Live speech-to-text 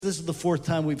This is the fourth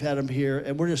time we've had him here,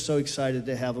 and we're just so excited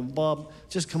to have him. Bob,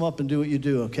 just come up and do what you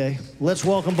do, okay? Let's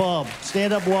welcome Bob.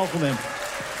 Stand up and welcome him.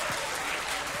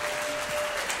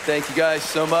 Thank you guys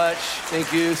so much.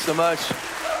 Thank you so much.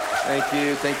 Thank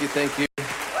you. Thank you.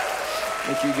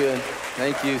 Good.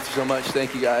 Thank you so much.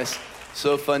 Thank you guys.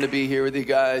 So fun to be here with you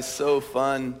guys. So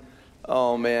fun.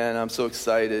 Oh man, I'm so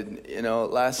excited. You know,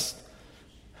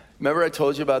 remember I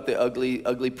told you about the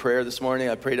ugly prayer this morning?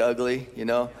 I prayed ugly, you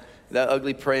know? That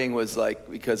ugly praying was like,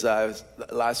 because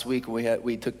last week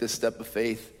we took this step of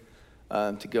faith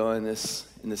to go in this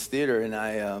theater, and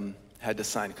I had to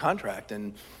sign a contract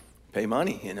and pay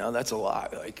money, you know, that's a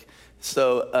lot.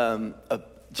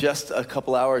 Just a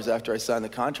couple hours after I signed the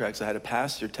contracts, I had a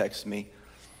pastor text me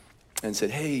and said,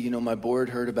 hey, you know, my board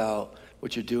heard about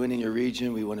what you're doing in your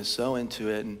region. We want to sow into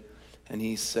it. And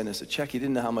he sent us a check. He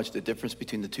didn't know how much the difference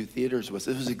between the two theaters was.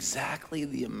 It was exactly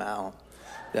the amount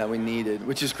that we needed,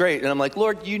 which is great. And I'm like,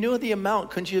 Lord, you knew the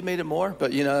amount. Couldn't you have made it more?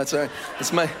 But, you know, that's all right.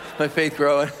 It's my faith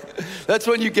growing. That's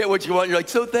when you get what you want. You're like,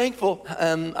 so thankful.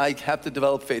 I have to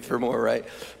develop faith for more, right?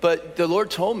 But the Lord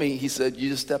told me, he said, you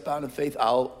just step out in faith.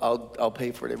 I'll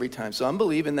pay for it every time. So I'm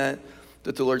believing that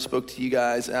the Lord spoke to you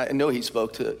guys. I know he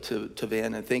spoke to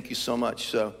Van, and thank you so much.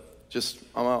 So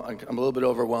I'm a little bit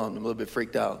overwhelmed. I'm a little bit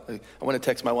freaked out. I want to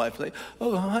text my wife, like,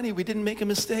 oh, honey, we didn't make a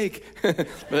mistake. But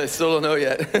I still don't know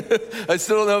yet. I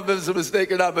still don't know if it's a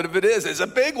mistake or not, but if it is, it's a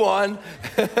big one.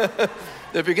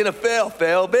 If you're going to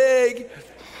fail big.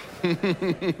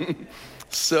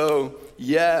 So,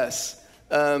 yes.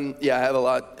 I have a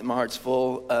lot. My heart's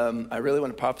full. I really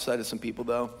want to prophesy to some people,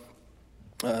 though.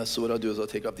 So what I'll do is I'll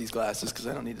take off these glasses because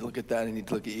I don't need to look at that. I need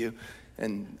to look at you.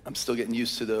 And I'm still getting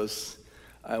used to those.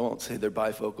 I won't say they're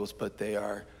bifocals, but they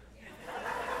are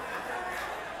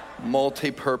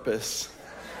multi-purpose.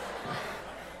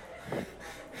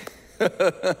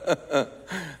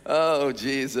 Oh,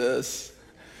 Jesus.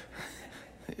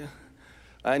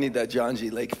 I need that John G.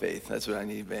 Lake faith. That's what I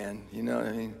need, Van. You know what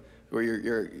I mean? Where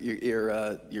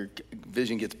your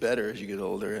vision gets better as you get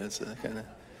older. It's kind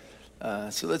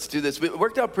of. So let's do this. It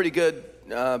worked out pretty good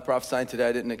prophesying today.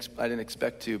 I didn't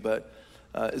expect to, but.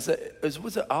 Was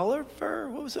it Oliver?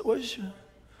 What was it?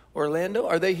 Orlando?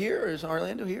 Are they here? Or is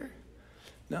Orlando here?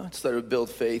 No, it's started to build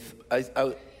faith.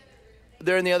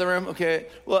 They're in the other room? Okay.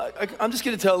 Well, I'm just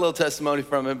going to tell a little testimony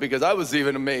from him because I was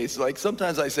even amazed. Like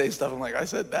sometimes I say stuff, I'm like, I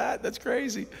said that? That's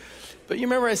crazy. But you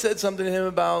remember I said something to him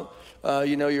about,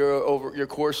 your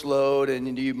course load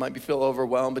and you might feel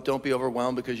overwhelmed, but don't be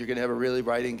overwhelmed because you're going to have a really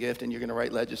writing gift and you're going to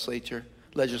write legislation.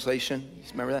 You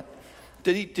remember that?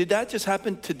 Did that just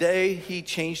happen today? He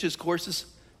changed his courses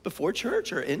before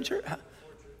church or in church?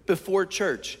 Before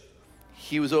church.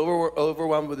 He was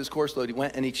overwhelmed with his course load. He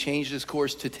went and he changed his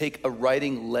course to take a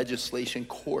writing legislation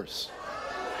course.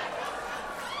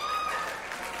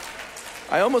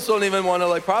 I almost don't even want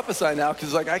to prophesy now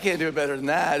because I can't do it better than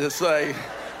that. It's like,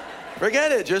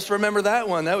 forget it. Just remember that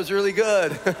one. That was really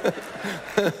good.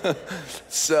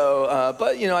 So,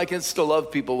 but I can still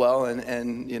love people well,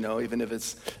 and even if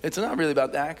it's not really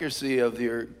about the accuracy of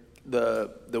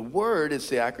the word, it's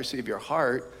the accuracy of your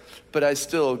heart. But I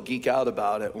still geek out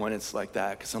about it when it's like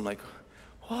that because I'm like,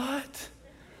 what?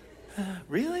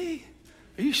 Really?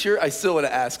 Are you sure? I still want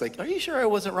to ask, are you sure I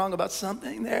wasn't wrong about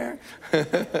something there?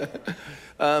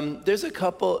 There's a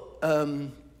couple. They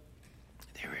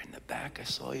were in the back. I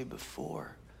saw you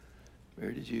before.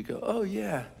 Where did you go? Oh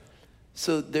yeah.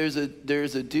 So there's a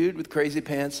dude with crazy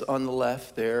pants on the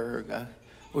left there.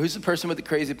 Who's the person with the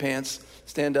crazy pants?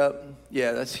 Stand up.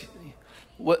 Yeah, that's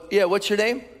what. Yeah, what's your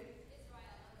name?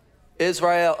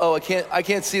 Israel. Oh, I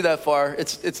can't see that far.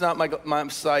 It's not my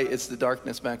sight. It's the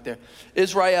darkness back there.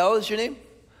 Israel is your name?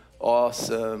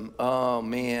 Awesome. Oh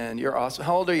man, you're awesome.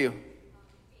 How old are you?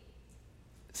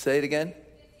 Say it again.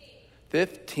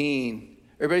 15.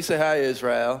 Everybody say hi,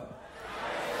 Israel.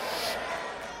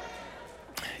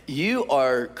 You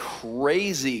are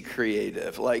crazy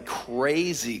creative,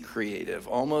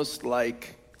 almost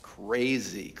like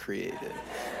crazy creative.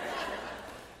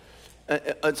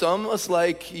 It's almost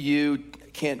like you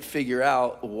can't figure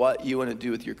out what you want to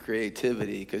do with your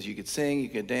creativity because you can sing, you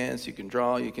can dance, you can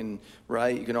draw, you can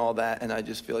write, you can all that. And I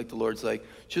just feel like the Lord's like,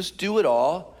 just do it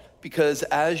all because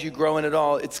as you grow in it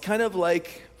all, it's kind of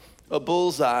like a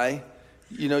bullseye.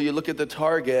 You look at the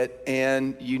target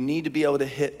and you need to be able to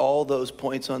hit all those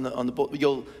points on the bull.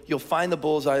 You'll find the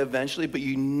bullseye eventually, but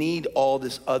you need all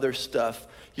this other stuff.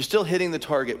 You're still hitting the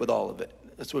target with all of it.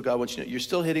 That's what God wants you to know. You're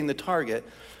still hitting the target,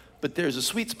 but there's a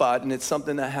sweet spot, and it's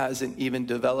something that hasn't even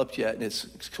developed yet, and it's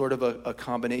sort of a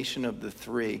combination of the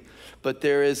three. But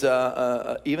there is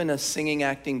even a singing,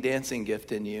 acting, dancing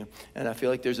gift in you, and I feel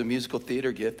like there's a musical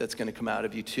theater gift that's going to come out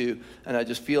of you too. And I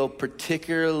just feel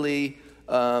particularly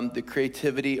the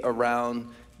creativity around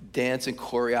dance and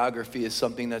choreography is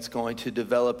something that's going to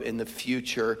develop in the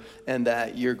future, and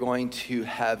that you're going to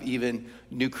have even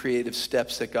new creative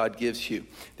steps that God gives you.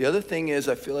 The other thing is,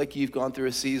 I feel like you've gone through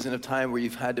a season of time where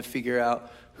you've had to figure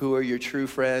out who are your true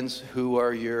friends, who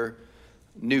are your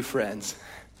new friends.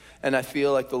 And I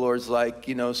feel like the Lord's like,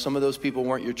 some of those people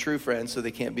weren't your true friends, so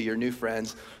they can't be your new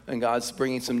friends. And God's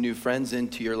bringing some new friends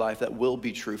into your life that will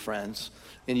be true friends.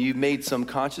 And you've made some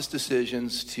conscious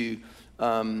decisions to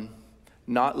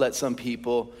not let some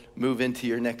people move into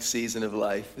your next season of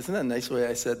life. Isn't that a nice way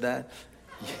I said that?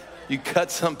 You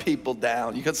cut some people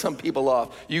down. You cut some people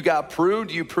off. You got pruned,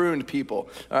 you pruned people.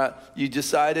 You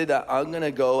decided that I'm going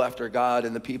to go after God,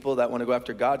 and the people that want to go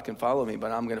after God can follow me,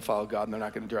 but I'm going to follow God, and they're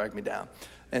not going to drag me down.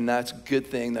 And that's a good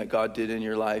thing that God did in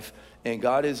your life. And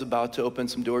God is about to open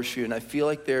some doors for you. And I feel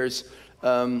like there's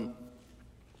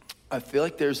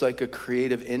like a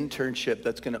creative internship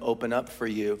that's going to open up for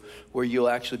you, where you'll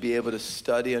actually be able to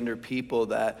study under people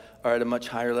that are at a much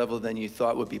higher level than you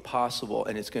thought would be possible,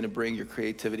 and it's going to bring your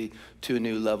creativity to a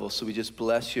new level. So we just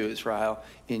bless you, Israel,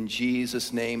 in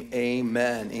Jesus' name.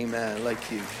 Amen. Amen. I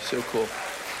like you. So cool.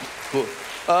 Cool.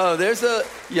 Oh, there's a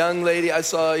young lady. I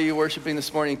saw you worshiping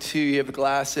this morning too. You have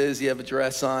glasses. You have a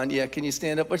dress on. Yeah. Can you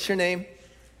stand up? What's your name?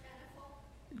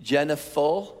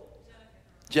 Jennifer.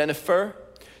 Jennifer.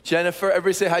 Jennifer,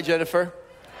 everybody say hi, Jennifer.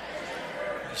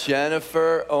 Hi,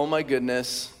 Jennifer, oh my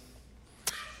goodness.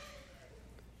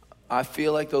 I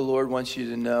feel like the Lord wants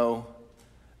you to know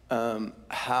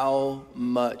how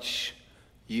much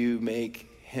you make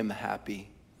him happy.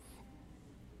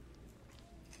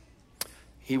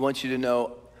 He wants you to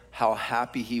know how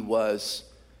happy he was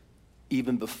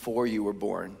even before you were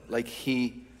born. Like,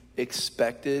 he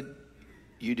expected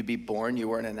you to be born. You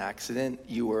weren't an accident.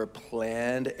 You were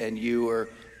planned, and you were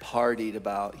partied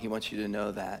about. He wants you to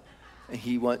know that. And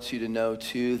he wants you to know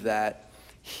too that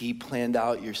he planned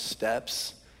out your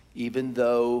steps, even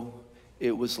though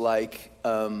it was like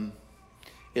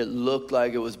it looked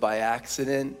like it was by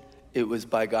accident. It was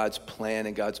by God's plan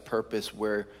and God's purpose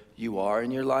where you are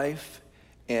in your life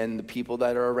and the people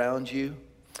that are around you.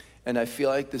 And I feel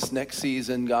like this next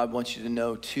season, God wants you to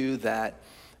know too that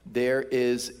there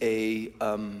is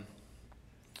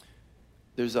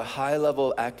there's a high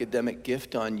level academic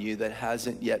gift on you that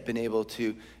hasn't yet been able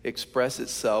to express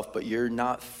itself, but you're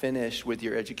not finished with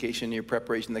your education and your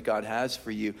preparation that God has for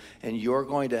you. And you're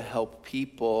going to help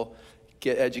people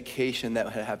get education that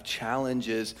have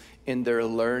challenges in their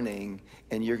learning.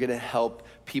 And you're going to help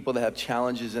people that have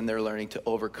challenges in their learning to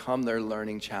overcome their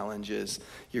learning challenges.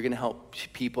 You're going to help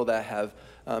people that have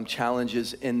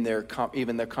challenges in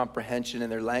even their comprehension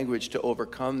and their language to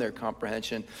overcome their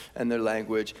comprehension and their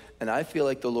language. And I feel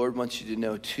like the Lord wants you to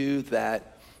know too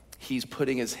that he's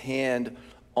putting his hand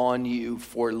on you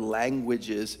for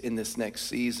languages in this next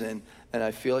season. And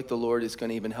I feel like the Lord is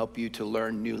going to even help you to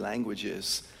learn new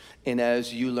languages. And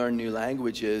as you learn new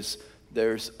languages,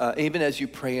 there's even as you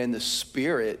pray in the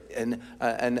Spirit, and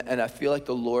I feel like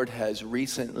the Lord has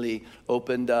recently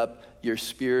opened up your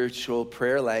spiritual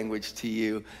prayer language to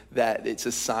you, that it's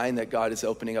a sign that God is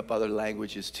opening up other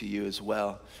languages to you as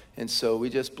well. And so we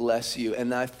just bless you.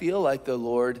 And I feel like the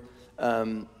Lord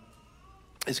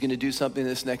is going to do something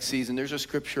this next season. There's a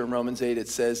scripture in Romans 8. It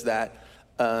says that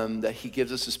he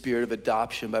gives us a spirit of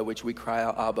adoption by which we cry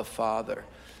out, Abba, Father.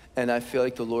 And I feel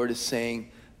like the Lord is saying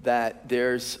that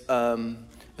there's a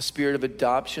spirit of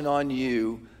adoption on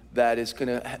you that is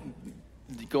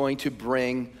going to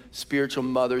bring spiritual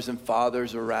mothers and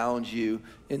fathers around you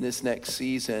in this next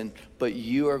season. But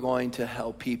you are going to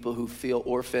help people who feel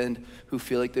orphaned, who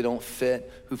feel like they don't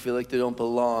fit, who feel like they don't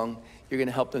belong. You're going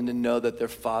to help them to know that their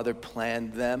father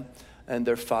planned them, and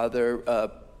their father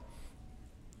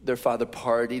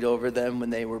partied over them when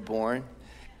they were born.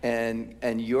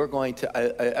 And you're going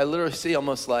to, I literally see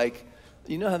almost like,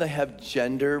 you know how they have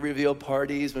gender reveal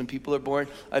parties when people are born?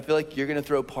 I feel like you're going to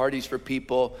throw parties for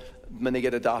people when they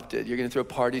get adopted. You're going to throw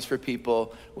parties for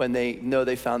people when they know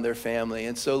they found their family.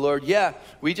 And so, Lord,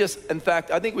 in fact,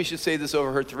 I think we should say this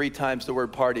over her 3 times, the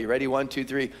word party. Ready? 1, 2,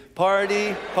 3.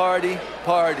 Party, party,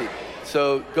 party.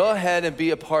 So go ahead and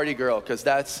be a party girl, because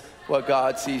that's what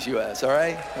God sees you as, all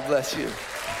right? God bless you.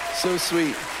 So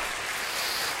sweet.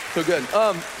 So good.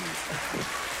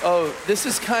 Oh, this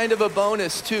is kind of a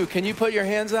bonus too. Can you put your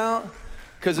hands out?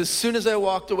 Because as soon as I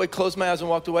walked away, closed my eyes and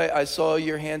walked away, I saw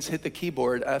your hands hit the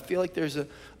keyboard. I feel like there's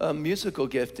a musical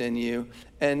gift in you.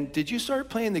 And did you start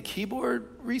playing the keyboard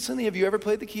recently? Have you ever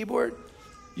played the keyboard?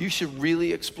 You should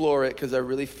really explore it, because I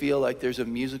really feel like there's a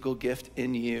musical gift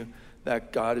in you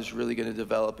that God is really going to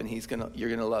develop, and you're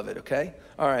going to love it, okay?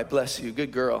 All right, bless you.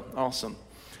 Good girl. Awesome.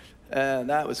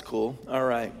 That was cool. All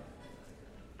right.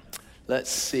 Let's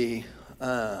see.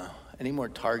 Any more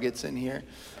targets in here?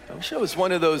 I wish I was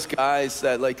one of those guys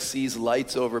that like sees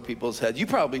lights over people's heads. You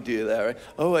probably do that, right?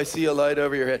 Oh, I see a light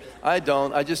over your head. I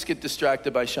don't. I just get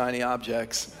distracted by shiny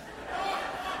objects.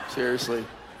 Seriously.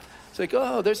 It's like,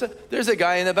 oh, there's a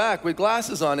guy in the back with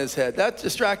glasses on his head. That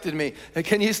distracted me. Hey,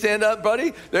 can you stand up,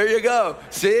 buddy? There you go.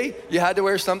 See? You had to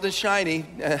wear something shiny.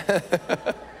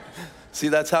 See,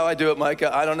 that's how I do it,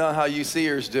 Micah. I don't know how you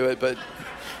seers do it, but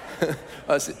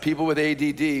us people with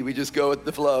ADD, we just go with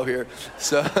the flow here.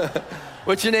 So,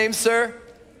 what's your name, sir?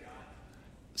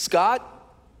 Scott?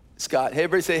 Scott. Hey,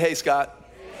 everybody say, hey, Scott.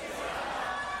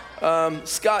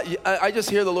 Scott, I just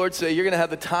hear the Lord say, you're going to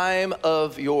have the time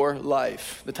of your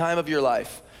life. The time of your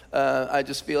life. I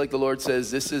just feel like the Lord says,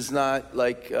 this is not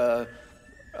like, I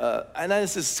know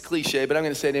this is cliche, but I'm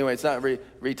going to say it anyway. It's not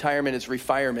retirement, it's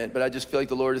refirement. But I just feel like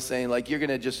the Lord is saying, like, you're going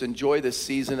to just enjoy this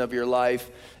season of your life.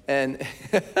 And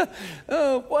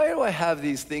oh, why do I have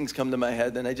these things come to my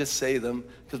head? And I just say them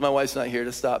because my wife's not here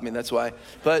to stop me. That's why.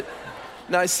 But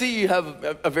now I see you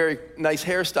have a very nice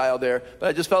hairstyle there. But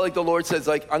I just felt like the Lord says,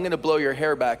 like, I'm going to blow your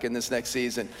hair back in this next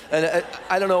season. And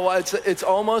I don't know why. It's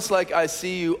almost like I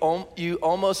see you. You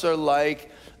almost are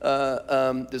like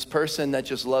this person that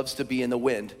just loves to be in the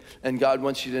wind. And God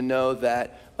wants you to know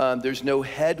that there's no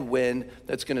headwind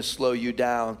that's going to slow you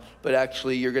down, but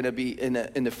actually you're going to be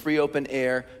in the free open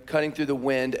air, cutting through the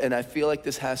wind. And I feel like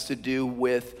this has to do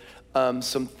with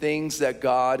some things that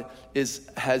God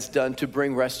has done to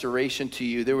bring restoration to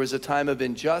you. There was a time of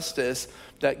injustice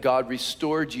that God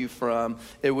restored you from.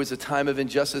 It was a time of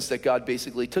injustice that God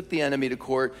basically took the enemy to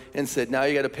court and said, now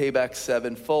you got to pay back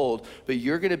sevenfold. But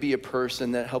you're going to be a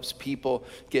person that helps people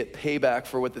get payback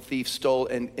for what the thief stole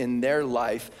in their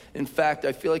life. In fact,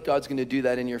 I feel like God's going to do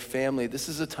that in your family. This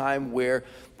is a time where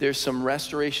there's some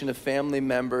restoration of family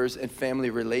members and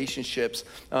family relationships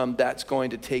that's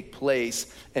going to take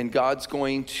place. And God's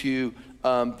going to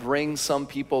bring some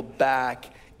people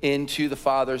back into the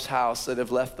Father's house that have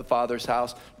left the Father's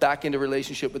house, back into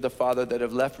relationship with the Father that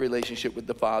have left relationship with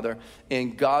the Father.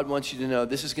 And God wants you to know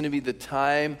this is going to be the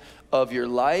time of your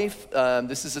life.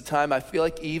 This is a time I feel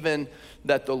like even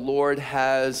that the Lord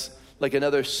has like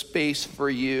another space for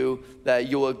you that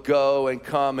you will go and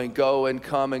come and go and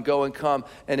come and go and come.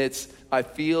 And I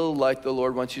feel like the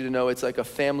Lord wants you to know it's like a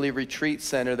family retreat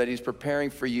center that he's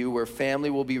preparing for you, where family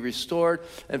will be restored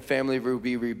and family will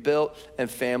be rebuilt and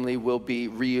family will be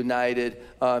reunited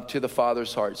to the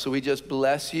Father's heart. So we just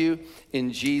bless you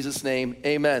in Jesus' name.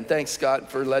 Amen. Thanks, Scott,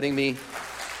 for letting me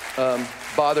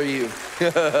bother you.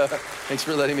 Thanks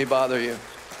for letting me bother you.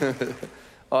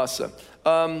 Awesome.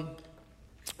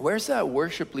 Where's that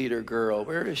worship leader girl?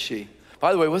 Where is she?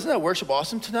 By the way, wasn't that worship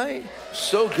awesome tonight?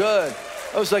 So good.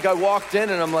 I was like, I walked in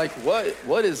and I'm like,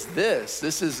 what is this?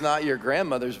 This is not your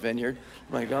grandmother's vineyard.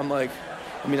 I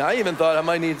even thought I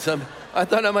might need some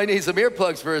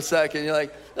earplugs for a second. You're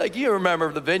like you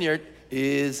remember the vineyard.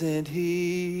 Isn't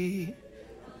he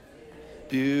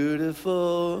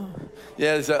beautiful?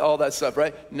 Yeah, it's all that stuff,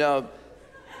 right? No.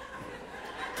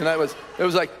 Tonight it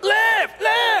was like, live.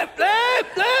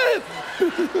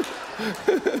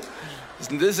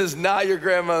 This is not your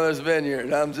grandmother's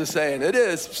vineyard. I'm just saying, it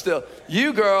is still.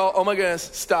 You girl, oh my goodness,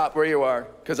 stop where you are,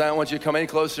 because I don't want you to come any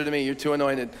closer to me. You're too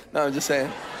anointed. No, I'm just saying.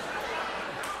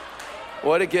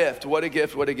 What a gift, what a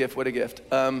gift, what a gift, what a gift.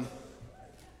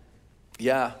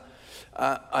 Yeah,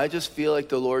 I just feel like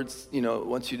the Lord,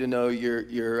 wants you to know your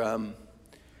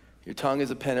tongue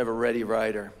is a pen of a ready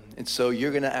writer. And so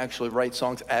you're going to actually write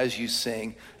songs as you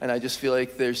sing. And I just feel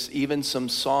like there's even some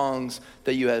songs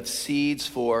that you have seeds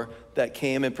for that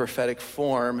came in prophetic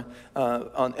form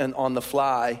on the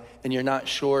fly. And you're not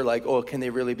sure, like, oh, can they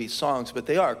really be songs? But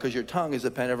they are, because your tongue is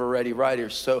a pen of a ready writer.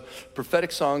 So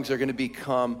prophetic songs are going to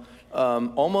become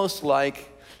almost like,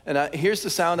 and here's the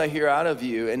sound I hear out of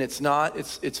you. And it's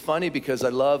funny because I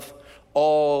love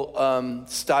all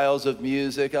styles of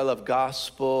music. I love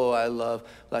gospel. I love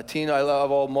Latino. I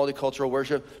love all multicultural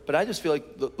worship. But I just feel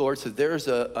like the Lord said there's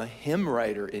a hymn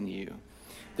writer in you.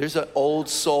 There's an old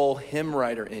soul hymn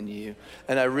writer in you.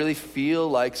 And I really feel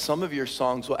like some of your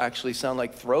songs will actually sound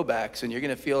like throwbacks. And you're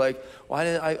going to feel like,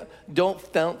 don't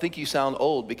think you sound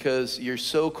old, because you're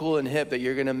so cool and hip that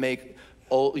you're going to make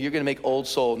you're going to make old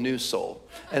soul new soul.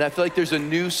 And I feel like there's a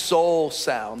new soul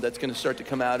sound that's going to start to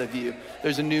come out of you.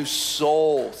 There's a new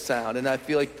soul sound. And I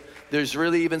feel like there's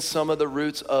really even some of the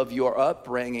roots of your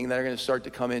upbringing that are going to start to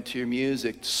come into your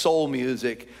music. Soul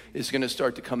music is going to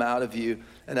start to come out of you.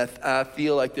 And I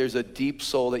feel like there's a deep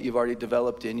soul that you've already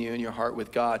developed in you and your heart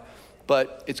with God.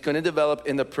 But it's going to develop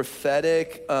in the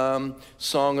prophetic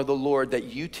song of the Lord that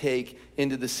you take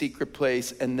into the secret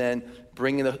place and then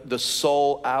bring the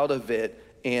soul out of it.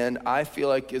 And I feel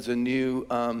like it's a new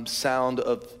sound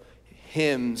of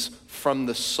hymns from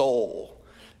the soul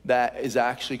that is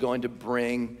actually going to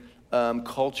bring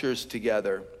cultures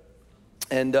together.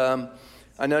 And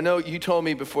I know you told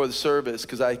me before the service,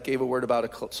 because I gave a word about a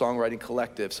songwriting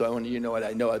collective, so I wanted you to know what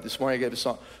I know. This morning I gave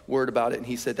a word about it, and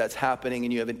he said that's happening,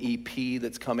 and you have an EP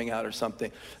that's coming out or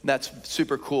something. And that's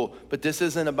super cool. But this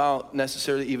isn't about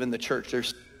necessarily even the church.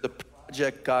 There's the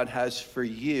project God has for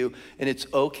you, and it's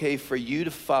okay for you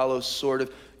to follow sort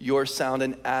of your sound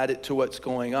and add it to what's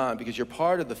going on because you're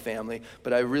part of the family.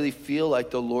 But I really feel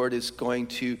like the Lord is going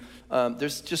to,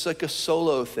 there's just like a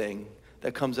solo thing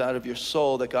that comes out of your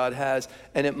soul that God has.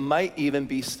 And it might even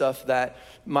be stuff that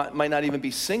might not even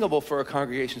be singable for a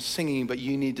congregation singing, but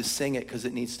you need to sing it because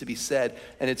it needs to be said.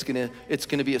 And it's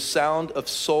gonna be a sound of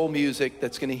soul music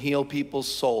that's gonna heal people's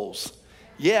souls.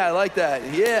 Yeah, I like that,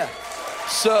 yeah.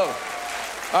 So,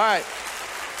 all right,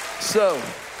 so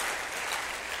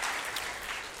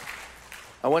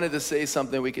I wanted to say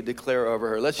something we could declare over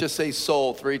her. Let's just say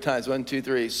soul 3 times. 1, 2,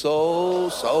 3.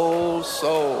 Soul, soul,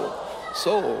 soul,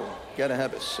 soul. Gotta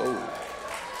have it, soul.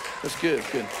 That's good.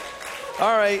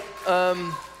 All right,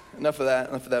 enough of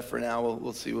that for now.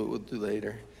 We'll see what we'll do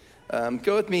later.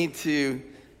 Go with me to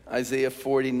Isaiah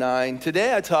 49.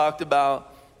 Today I talked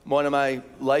about one of my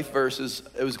life verses.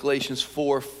 It was Galatians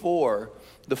 4:4,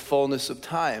 the fullness of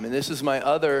time. And this is my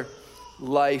other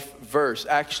life verse.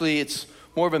 Actually, it's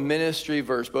more of a ministry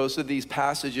verse. Both of these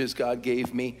passages God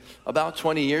gave me about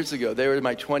 20 years ago. They were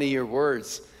my 20-year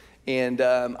words. And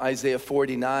Isaiah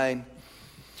 49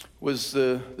 was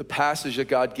the passage that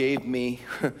God gave me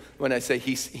when I say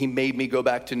he made me go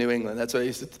back to New England. That's what I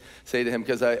used to say to him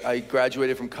because I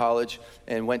graduated from college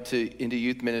and went into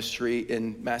youth ministry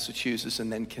in Massachusetts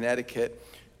and then Connecticut.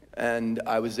 And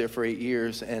I was there for 8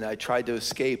 years and I tried to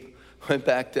escape, went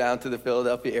back down to the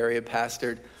Philadelphia area,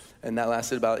 pastored, and that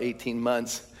lasted about 18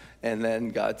 months. And then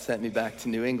God sent me back to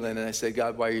New England. And I said,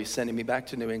 God, why are you sending me back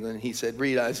to New England? And he said,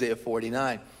 read Isaiah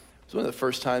 49. It was one of the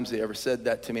first times they ever said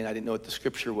that to me, and I didn't know what the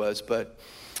scripture was. But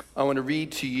I want to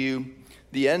read to you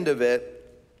the end of it.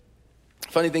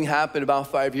 Funny thing happened about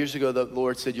 5 years ago. The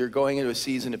Lord said, you're going into a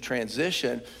season of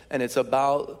transition, and it's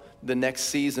about the next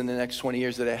season, the next 20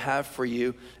 years that I have for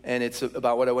you, and it's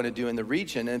about what I want to do in the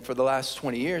region. And for the last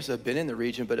 20 years, I've been in the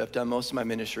region, but I've done most of my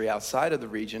ministry outside of the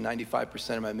region,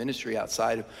 95% of my ministry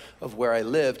outside of where I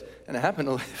lived, and I happen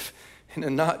to live in a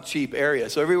not cheap area.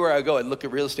 So everywhere I go, I look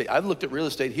at real estate. I've looked at real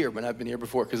estate here when I've been here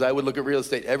before because I would look at real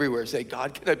estate everywhere and say,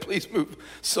 God, can I please move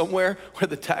somewhere where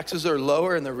the taxes are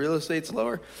lower and the real estate's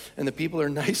lower and the people are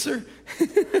nicer?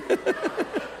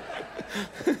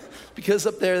 Because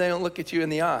up there, they don't look at you in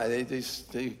the eye. They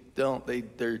don't.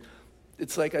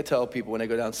 It's like I tell people when I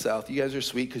go down south, you guys are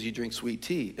sweet because you drink sweet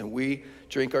tea. And we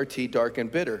drink our tea dark and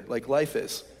bitter, like life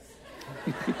is.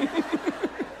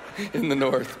 In the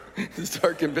north, it's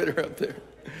dark and bitter up there,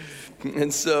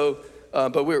 and so,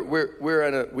 but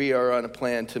we are on a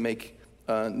plan to make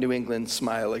New England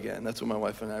smile again. That's what my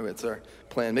wife and I. It's our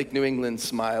plan: make New England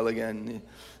smile again.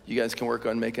 You guys can work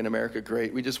on making America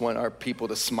great. We just want our people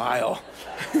to smile.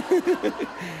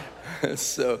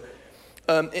 So,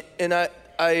 and I,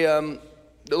 the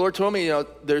Lord told me,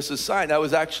 there's a sign. I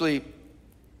was actually,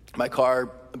 my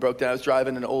car broke down. I was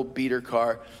driving an old beater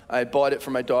car. I bought it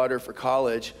for my daughter for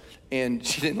college, and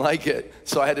she didn't like it,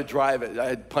 so I had to drive it. I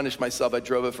had punished myself. I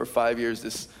drove it for 5 years,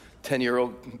 this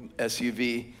 10-year-old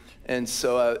SUV, and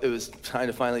so it was time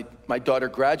to finally, my daughter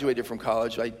graduated from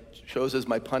college. I chose as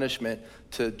my punishment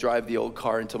to drive the old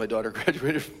car until my daughter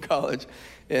graduated from college,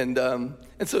 and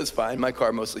so it's fine. My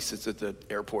car mostly sits at the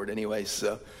airport anyway,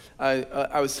 so it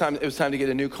was time to get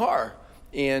a new car.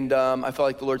 And I felt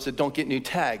like the Lord said, don't get new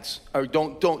tags, or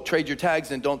don't trade your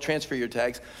tags and don't transfer your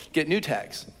tags, get new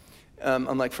tags.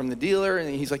 I'm like, from the dealer?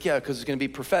 And he's like, yeah, because it's going to be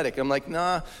prophetic. I'm like,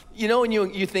 nah, when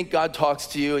you think God talks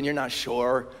to you and you're not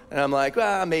sure. And I'm like,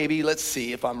 well, maybe, let's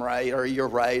see if I'm right or you're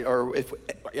right, or if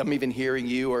I'm even hearing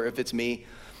you or if it's me.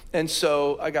 And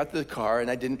so I got the car and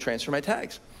I didn't transfer my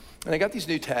tags. And I got these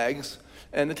new tags.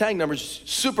 And the tag number's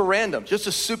super random, just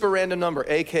a super random number,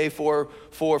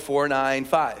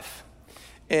 AK44495.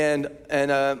 And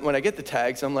when I get the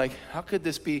tags, I'm like, how could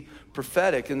this be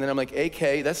prophetic? And then I'm like,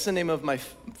 AK, that's the name of my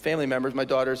family members. My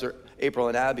daughters are April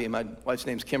and Abby, and my wife's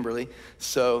name's Kimberly.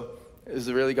 So is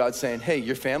it really God saying, hey,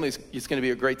 your family's, it's going to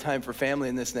be a great time for family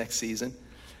in this next season?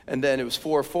 And then it was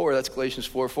 4:4, that's Galatians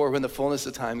 4:4. When the fullness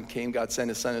of time came, God sent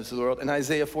his son into the world. And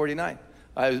Isaiah 4:9.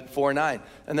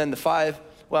 And then the 5,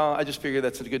 well, I just figured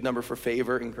that's a good number for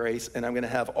favor and grace, and I'm going to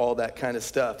have all that kind of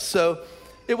stuff. So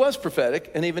it was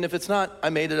prophetic, and even if it's not, I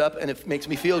made it up, and it makes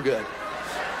me feel good.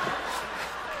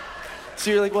 So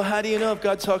you're like, well, how do you know if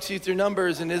God talks to you through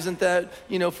numbers, and isn't that,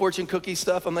 fortune cookie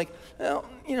stuff? I'm like, well,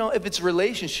 if it's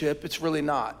relationship, it's really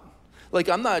not. Like,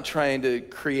 I'm not trying to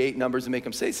create numbers and make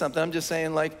them say something. I'm just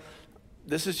saying, like,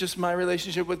 this is just my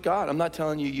relationship with God. I'm not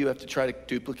telling you have to try to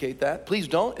duplicate that. Please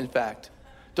don't, in fact.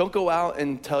 Don't go out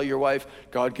and tell your wife,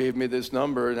 God gave me this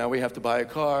number, now we have to buy a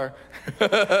car.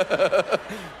 At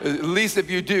least if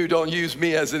you do, don't use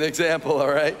me as an example,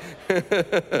 all right? All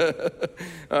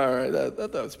right,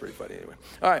 that was pretty funny anyway.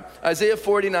 All right, Isaiah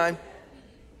 49.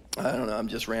 I don't know, I'm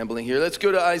just rambling here. Let's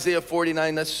go to Isaiah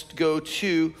 49. Let's go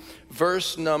to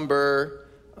verse number,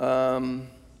 Let me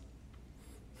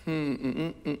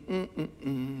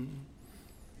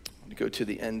go to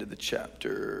the end of the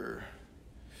chapter.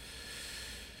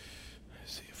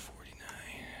 Isaiah 49.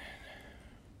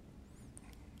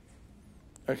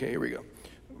 Okay, here we go.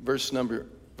 Verse number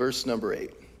 8.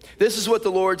 This is what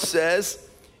the Lord says.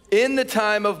 In the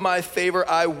time of my favor,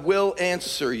 I will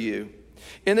answer you.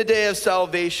 In the day of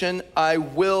salvation, I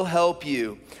will help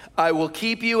you. I will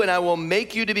keep you, and I will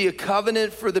make you to be a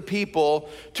covenant for the people,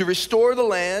 to restore the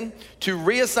land, to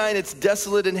reassign its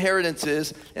desolate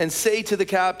inheritances, and say to the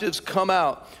captives, come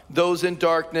out. Those in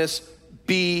darkness,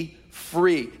 be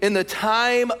free. In the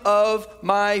time of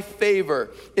my favor,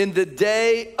 in the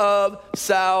day of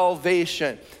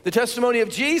salvation. The testimony of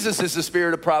Jesus is the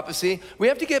spirit of prophecy. We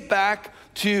have to get back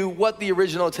to what the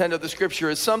original intent of the scripture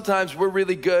is. Sometimes we're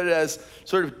really good as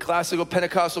sort of classical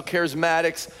Pentecostal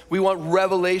charismatics. We want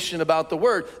revelation about the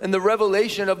word. And the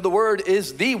revelation of the word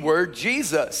is the word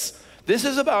Jesus. This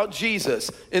is about Jesus.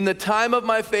 In the time of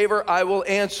my favor, I will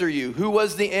answer you. Who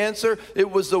was the answer? It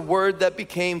was the word that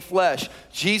became flesh.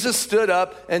 Jesus stood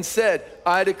up and said,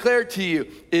 I declare to you,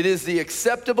 it is the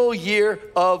acceptable year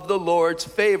of the Lord's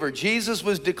favor. Jesus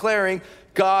was declaring,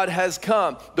 God has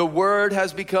come. The word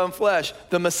has become flesh.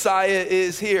 The Messiah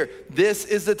is here. This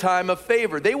is the time of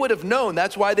favor. They would have known.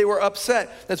 That's why they were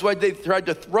upset. That's why they tried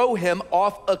to throw him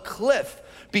off a cliff.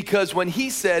 Because when he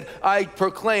said, I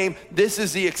proclaim this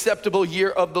is the acceptable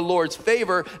year of the Lord's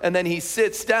favor, and then he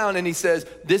sits down and he says,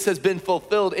 this has been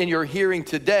fulfilled in your hearing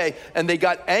today, and they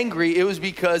got angry, it was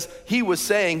because he was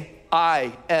saying,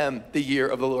 I am the year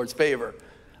of the Lord's favor.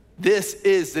 This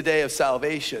is the day of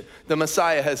salvation. The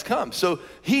Messiah has come. So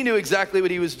he knew exactly what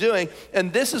he was doing.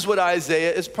 And this is what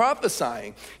Isaiah is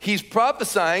prophesying. He's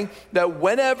prophesying that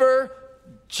whenever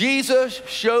Jesus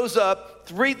shows up,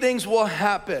 3 things will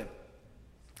happen.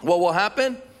 What will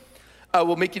happen? I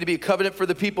will make you to be a covenant for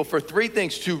the people for 3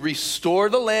 things: to restore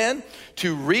the land,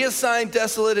 to reassign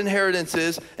desolate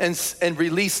inheritances, and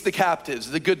release the captives.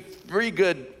 3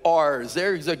 good R's.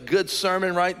 There's a good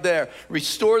sermon right there.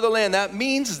 Restore the land. That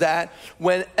means that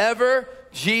whenever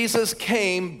Jesus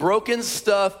came, broken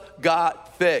stuff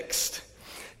got fixed.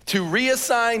 To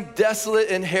reassign desolate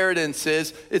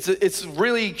inheritances, it's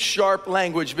really sharp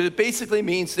language, but it basically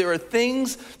means there are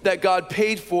things that God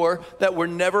paid for that were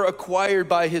never acquired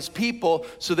by his people,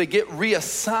 so they get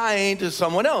reassigned to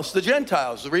someone else, the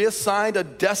Gentiles, reassigned a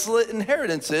desolate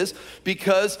inheritances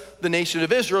because the nation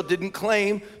of Israel didn't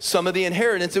claim some of the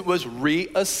inheritance. It was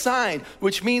reassigned,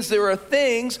 which means there are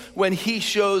things when he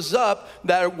shows up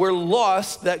that were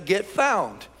lost that get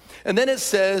found. And then it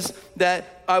says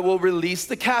that I will release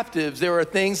the captives. There are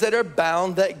things that are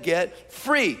bound that get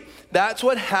free. That's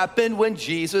what happened when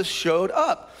Jesus showed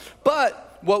up.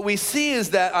 But what we see is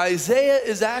that Isaiah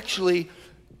is actually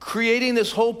creating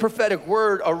this whole prophetic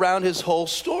word around his whole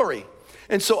story.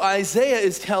 And so Isaiah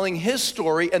is telling his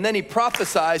story, and then he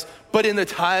prophesies, but in the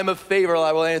time of favor,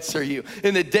 I will answer you.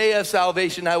 In the day of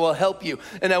salvation, I will help you.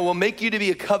 And I will make you to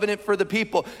be a covenant for the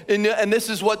people. And this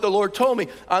is what the Lord told me.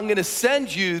 I'm going to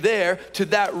send you there to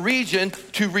that region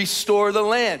to restore the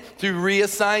land, to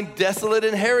reassign desolate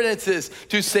inheritances,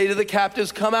 to say to the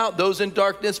captives, come out, those in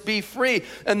darkness be free.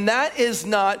 And that is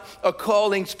not a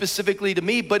calling specifically to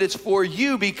me, but it's for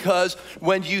you, because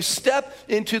when you step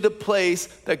into the place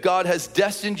that God has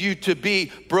destined you to be,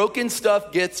 broken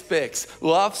stuff gets fixed.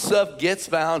 Lost stuff gets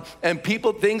found, and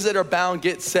things that are bound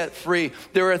get set free.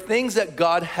 There are things that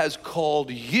God has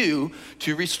called you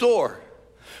to restore.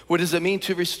 What does it mean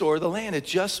to restore the land? It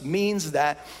just means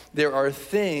that there are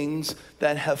things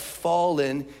that have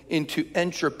fallen into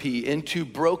entropy, into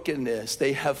brokenness.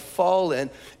 They have fallen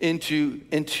into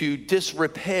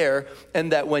disrepair,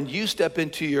 and that when you step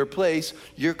into your place,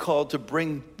 you're called to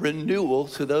bring renewal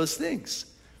to those things,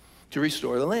 to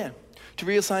restore the land, to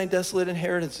reassign desolate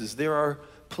inheritances. There are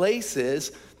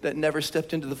places that never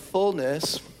stepped into the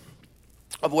fullness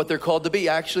of what they're called to be.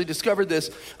 I actually discovered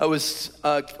this. I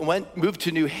moved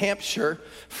to New Hampshire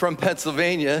from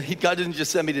Pennsylvania. God didn't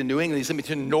just send me to New England, he sent me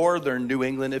to northern New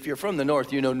England. If you're from the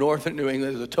north, you know northern New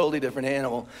England is a totally different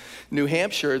animal. New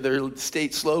Hampshire, their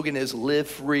state slogan is live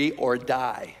free or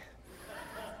die.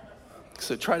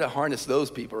 So try to harness those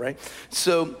people, right?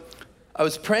 So I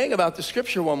was praying about the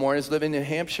scripture one morning. I was living in New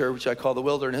Hampshire, which I call the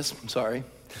wilderness. I'm sorry.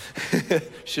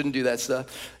 Shouldn't do that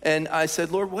stuff. And I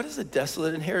said, Lord, what is a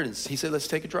desolate inheritance? He said, let's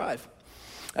take a drive.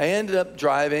 I ended up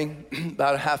driving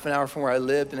about a half an hour from where I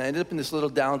lived, and I ended up in this little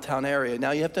downtown area.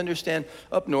 Now, you have to understand,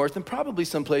 up north, and probably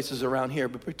some places around here,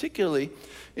 but particularly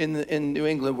in New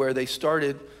England, where they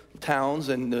started towns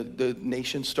and the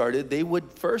nation started, they would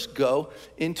first go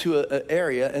into an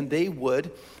area, and they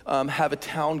would have a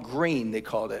town green, they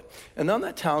called it. And on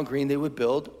that town green, they would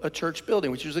build a church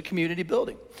building, which was a community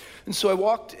building. And so I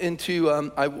walked into,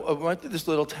 I went to this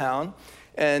little town,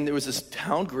 and there was this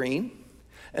town green,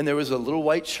 and there was a little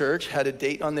white church, had a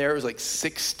date on there. It was like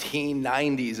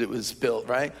 1690s it was built,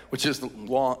 right? Which is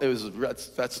long,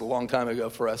 that's a long time ago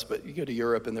for us, but you go to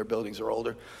Europe and their buildings are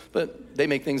older. But they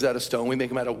make things out of stone, we make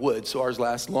them out of wood, so ours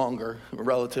last longer,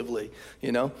 relatively,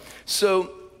 you know?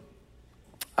 So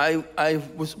I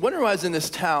was wondering why I was in this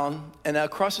town, and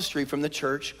across the street from the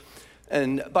church,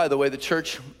 and by the way, the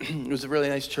church was a really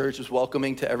nice church. It was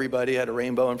welcoming to everybody. It had a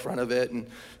rainbow in front of it,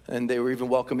 and they were even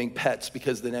welcoming pets,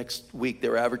 because the next week they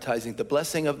were advertising the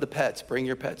blessing of the pets. Bring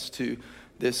your pets to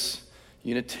this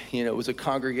unit. You know, it was a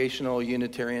congregational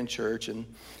Unitarian church, and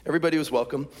everybody was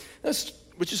welcome,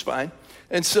 which is fine.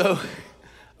 And so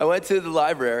I went to the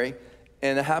library,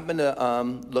 and I happened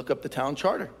to look up the town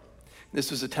charter. This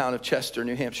was the town of Chester,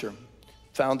 New Hampshire,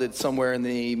 founded somewhere in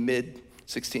the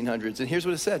mid-1600s. And here's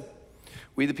what it said.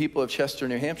 We, the people of Chester,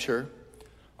 New Hampshire,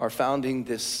 are founding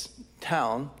this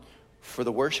town for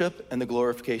the worship and the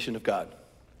glorification of God.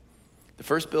 The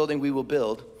first building we will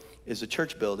build is a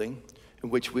church building in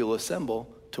which we will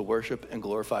assemble to worship and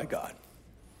glorify God.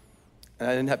 And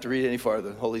I didn't have to read any farther.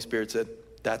 The Holy Spirit said,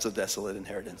 that's a desolate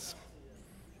inheritance.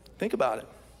 Think about it.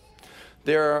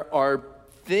 There are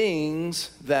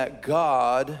things that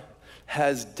God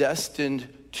has destined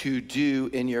to do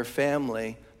in your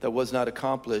family that was not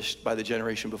accomplished by the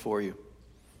generation before you.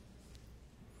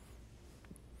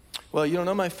 Well, you don't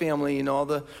know my family, you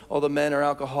know, all the men are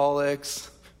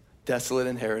alcoholics. Desolate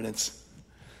inheritance.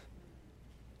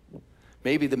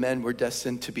 Maybe the men were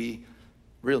destined to be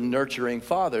real nurturing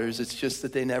fathers. It's just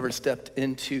that they never stepped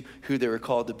into who they were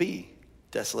called to be.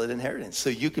 Desolate inheritance.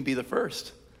 So you can be the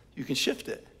first. You can shift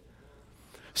it.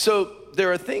 So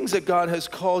there are things that God has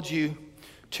called you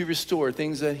to restore,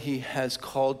 things that he has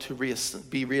called to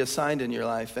be reassigned in your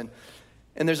life. And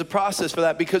there's a process for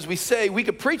that, because we say we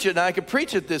could preach it, and I could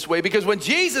preach it this way, because when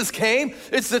Jesus came,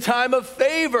 it's the time of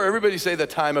favor. Everybody say the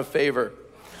time of favor.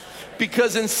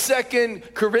 Because in 2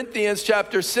 Corinthians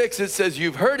chapter 6, it says,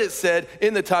 you've heard it said,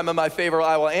 in the time of my favor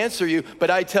I will answer you, but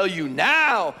I tell you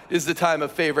now is the time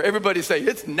of favor. Everybody say,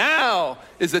 it's now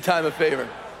is the time of favor.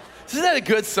 Isn't that a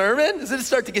good sermon? Doesn't it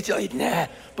start to get you like, nah?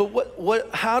 But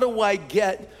how do I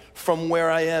get from where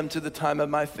I am to the time of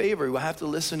my favor? We'll have to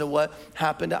listen to what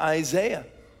happened to Isaiah.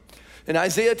 And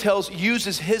Isaiah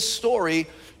uses his story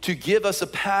to give us a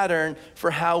pattern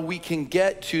for how we can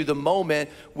get to the moment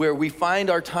where we find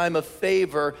our time of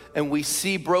favor and we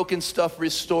see broken stuff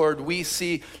restored, we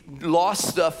see lost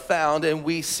stuff found, and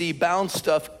we see bound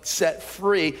stuff set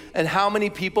free. And how many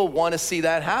people want to see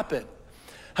that happen?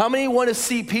 How many want to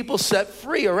see people set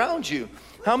free around you?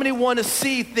 How many want to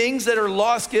see things that are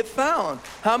lost get found?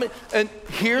 And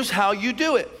here's how you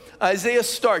do it. Isaiah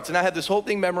starts, and I had this whole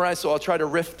thing memorized, so I'll try to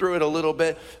riff through it a little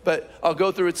bit, but I'll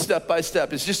go through it step by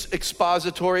step. It's just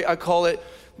expository.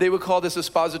 They would call this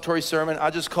expository sermon. I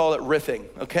just call it riffing,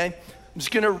 okay? I'm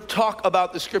just going to talk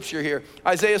about the scripture here.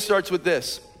 Isaiah starts with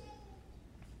this.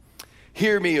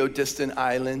 Hear me, O distant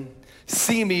island.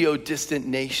 See me, O distant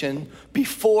nation.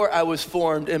 Before I was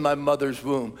formed in my mother's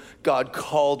womb, God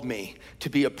called me to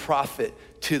be a prophet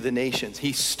to the nations.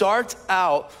 He starts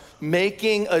out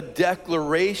making a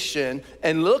declaration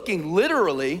and looking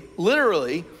literally,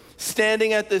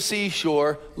 standing at the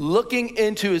seashore, looking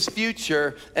into his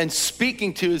future and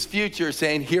speaking to his future,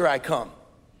 saying, here I come.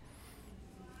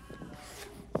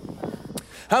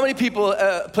 How many people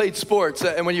played sports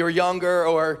and when you were younger,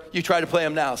 or you try to play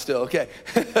them now still? Okay.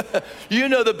 You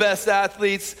know the best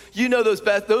athletes. You know those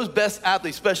best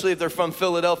athletes, especially if they're from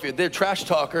Philadelphia. They're trash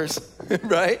talkers,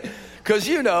 right? Because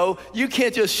you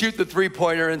can't just shoot the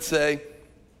three-pointer and say,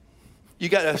 you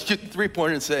got to shoot the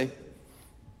three-pointer and say,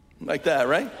 like that,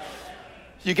 right?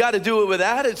 You got to do it with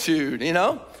attitude,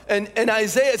 And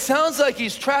Isaiah, it sounds like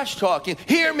he's trash talking.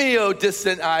 Hear me, O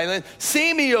distant island.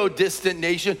 See me, O distant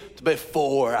nation.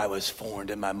 Before I was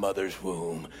formed in my mother's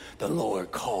womb, the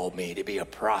Lord called me to be a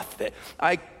prophet.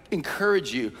 I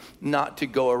encourage you not to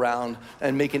go around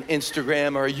and make an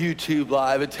Instagram or a YouTube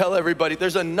live and tell everybody.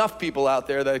 There's enough people out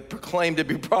there that proclaim to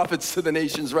be prophets to the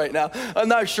nations right now. I'm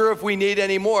not sure if we need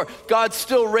any more. God's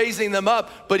still raising them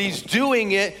up, but he's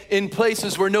doing it in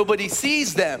places where nobody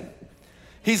sees them.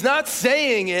 He's not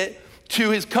saying it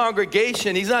to his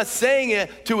congregation. He's not saying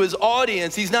it to his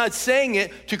audience. He's not saying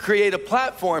it to create a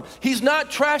platform. He's not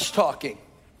trash talking.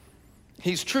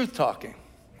 He's truth talking.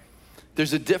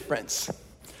 There's a difference.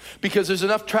 Because there's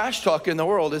enough trash talk in the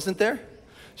world, isn't there?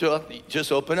 So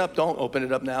just open up, don't open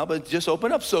it up now, but just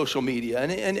open up social media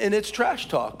and it's trash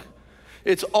talk.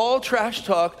 It's all trash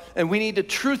talk, and we need to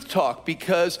truth talk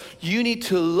because you need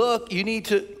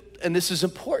to, and this is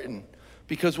important,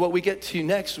 because what we get to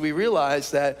next, we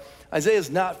realize that Isaiah's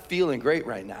not feeling great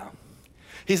right now.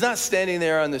 He's not standing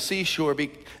there on the seashore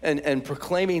and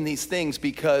proclaiming these things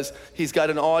because he's got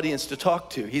an audience to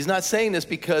talk to. He's not saying this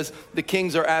because the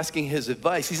kings are asking his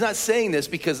advice. He's not saying this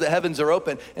because the heavens are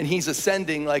open and he's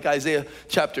ascending like Isaiah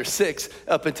chapter 6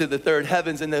 up into the third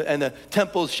heavens and the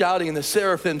temple's shouting and the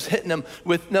seraphims hitting him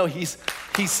with, no, he's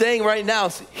saying right now,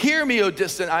 hear me, O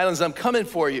distant islands, I'm coming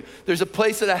for you. There's a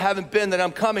place that I haven't been that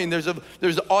I'm coming. There's an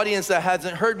audience that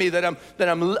hasn't heard me that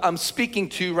I'm speaking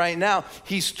to right now.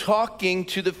 He's talking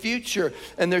to the future.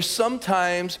 And there's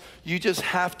sometimes you just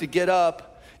have to get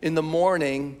up in the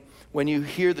morning when you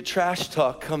hear the trash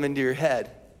talk come into your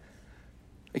head.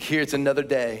 Like, here, it's another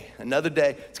day,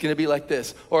 it's gonna be like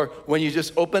this. Or when you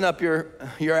just open up your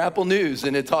Apple News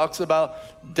and it talks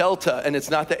about Delta and it's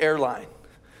not the airline.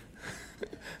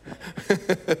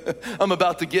 I'm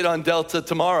about to get on Delta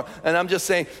tomorrow, and I'm just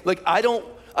saying, like, I don't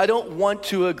want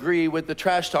to agree with the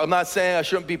trash talk. I'm not saying I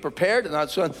shouldn't be prepared, and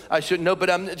I shouldn't know, but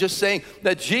I'm just saying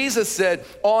that Jesus said,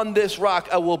 on this rock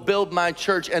I will build my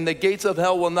church, and the gates of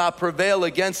hell will not prevail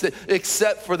against it,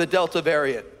 except for the Delta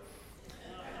variant.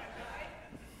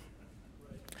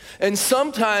 And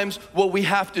sometimes what we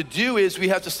have to do is we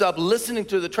have to stop listening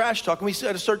to the trash talk and we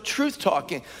got to start truth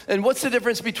talking. And what's the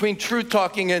difference between truth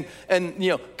talking and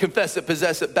confess it,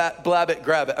 possess it, blab it,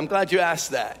 grab it? I'm glad you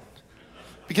asked that.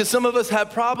 Because some of us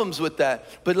have problems with that.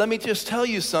 But let me just tell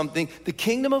you something. The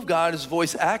kingdom of God is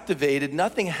voice activated.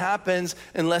 Nothing happens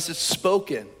unless it's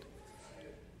spoken.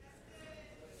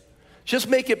 Just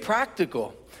make it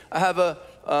practical. I have an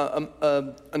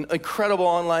incredible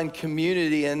online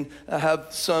community, and I have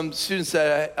some students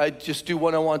that I just do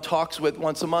one-on-one talks with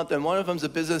once a month, and one of them's a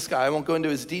business guy. I won't go into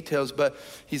his details, but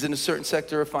he's in a certain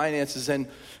sector of finances, and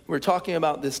we're talking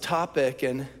about this topic,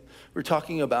 and we're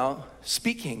talking about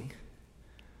speaking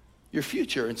your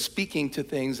future and speaking to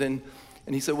things, and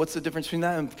he said, what's the difference between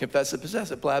that and confess it,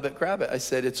 possess it, blab it, grab it? I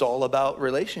said, it's all about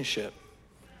relationship.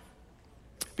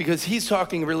 Because he's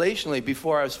talking relationally.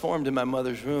 Before I was formed in my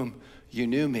mother's womb, you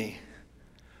knew me.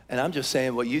 And I'm just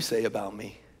saying what you say about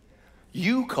me.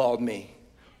 You called me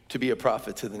to be a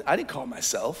prophet to the... I didn't call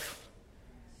myself.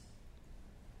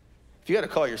 If you got to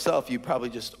call yourself, you probably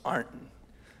just aren't.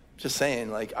 Just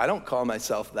saying, like, I don't call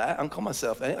myself that. I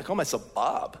call myself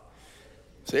Bob.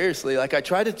 Seriously, like, I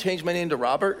tried to change my name to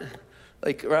Robert.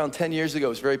 Like, around 10 years ago, it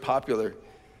was very popular.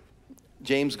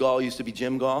 James Gall used to be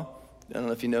Jim Gall. I don't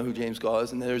know if you know who James Gall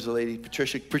is. And there's a lady,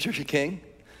 Patricia King.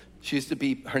 She used to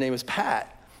be, her name was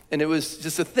Pat. And it was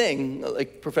just a thing.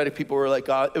 Like, prophetic people were like,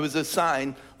 God, it was a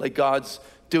sign, like God's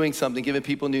doing something, giving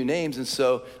people new names. And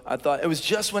so I thought, it was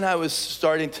just when I was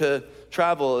starting to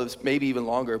travel, it was maybe even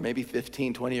longer, maybe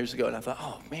 15, 20 years ago. And I thought,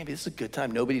 oh, maybe this is a good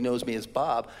time. Nobody knows me as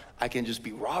Bob. I can just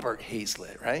be Robert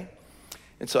Hazlett, right?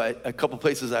 And so a couple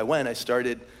places I went, I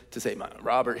started to say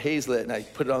Robert Hazlett, and I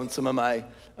put it on some of my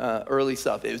early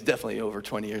stuff. It was definitely over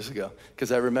 20 years ago,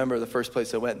 because I remember the first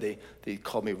place I went, they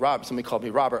called me Robert. Somebody called me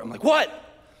Robert. I'm like, what?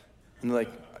 And they're like,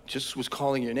 I just was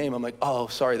calling your name. I'm like, oh,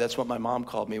 sorry, that's what my mom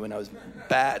called me when I was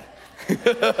bad.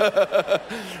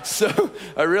 So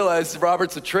I realized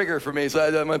Robert's a trigger for me, so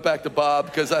I went back to Bob,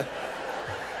 because I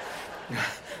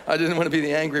didn't want to be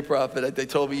the angry prophet. They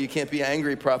told me you can't be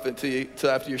angry prophet till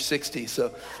after you're 60.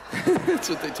 So that's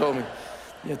what they told me.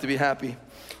 You have to be happy.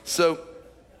 So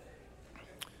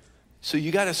So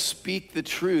you got to speak the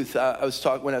truth. When I was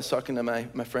talking to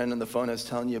my friend on the phone, I was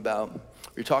telling you about,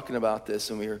 we were talking about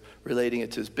this and we were relating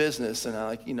it to his business.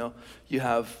 And you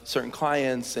have certain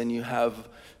clients and you have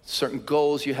certain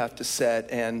goals you have to set.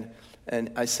 And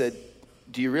I said,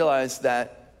 do you realize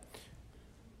that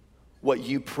what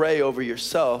you pray over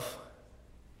yourself,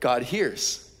 God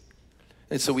hears?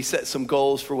 And so we set some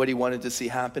goals for what he wanted to see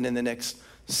happen in the next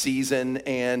season,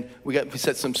 and we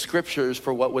set some scriptures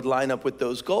for what would line up with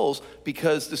those goals,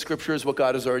 because the scripture is what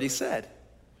God has already said.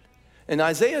 And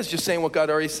Isaiah is just saying what God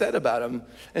already said about him.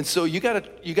 And so you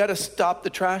gotta stop the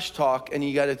trash talk and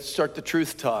you gotta start the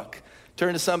truth talk.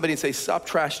 Turn to somebody and say, stop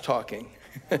trash talking.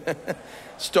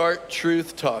 Start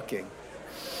truth talking.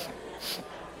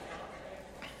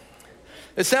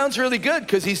 It sounds really good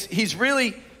because he's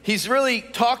really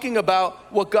talking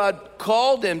about what God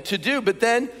called him to do. But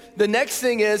then the next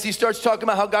thing is he starts talking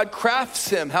about how God crafts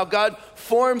him, how God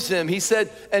forms him. He said,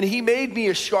 and he made me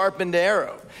a sharpened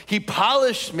arrow. He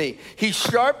polished me. He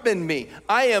sharpened me.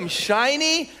 I am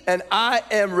shiny and I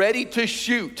am ready to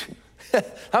shoot.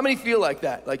 How many feel like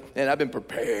that? Like, and I've been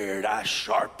prepared, I'm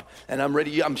sharp, and I'm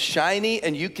ready. I'm shiny,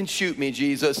 and you can shoot me,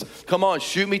 Jesus. Come on,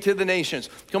 shoot me to the nations.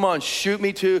 Come on, shoot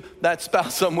me to that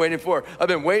spouse I'm waiting for. I've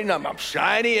been waiting. I'm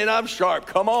shiny and I'm sharp.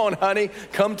 Come on, honey,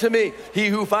 come to me. He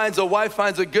who finds a wife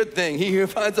finds a good thing. He who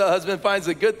finds a husband finds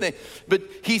a good thing. But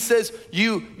he says,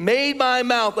 you made my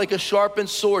mouth like a sharpened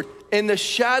sword. In the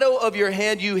shadow of your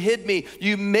hand, you hid me.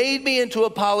 You made me into a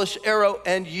polished arrow,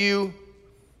 and you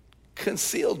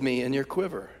concealed me in your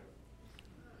quiver.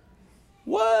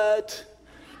 What?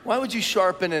 Why would you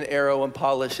sharpen an arrow and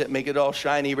polish it, make it all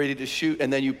shiny, ready to shoot,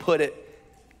 and then you put it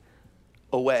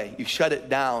away? You shut it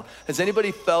down. Has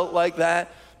anybody felt like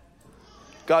that?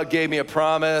 God gave me a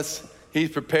promise.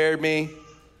 He's prepared me,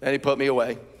 and he put me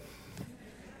away.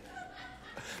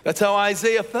 That's how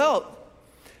Isaiah felt.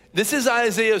 This is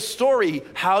Isaiah's story.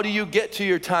 How do you get to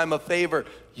your time of favor?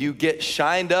 You get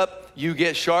shined up, you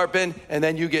get sharpened, and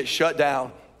then you get shut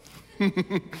down.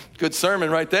 Good sermon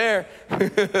right there.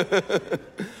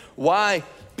 Why?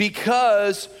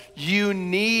 Because you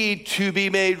need to be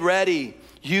made ready.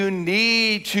 You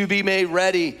need to be made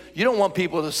ready. You don't want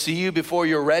people to see you before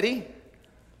you're ready.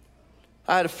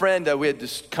 I had a friend that we had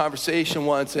this conversation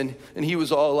once, and he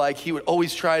was all like, he would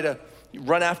always try to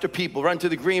run after people, run to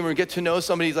the green room, get to know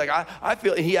somebody. He's like, I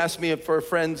feel, he asked me for a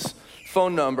friend's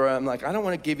phone number. I'm like, I don't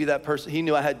want to give you that person. He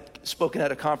knew I had spoken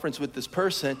at a conference with this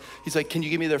person. He's like, can you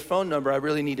give me their phone number? I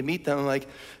really need to meet them. I'm like,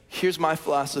 here's my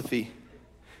philosophy.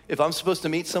 If I'm supposed to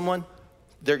meet someone,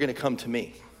 they're going to come to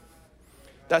me.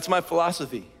 That's my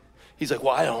philosophy. He's like,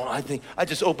 well, I think I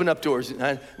just open up doors.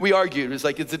 And we argued. It's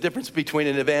like, it's the difference between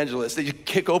an evangelist. They just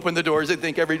kick open the doors. They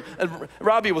think and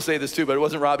Robbie will say this too, but it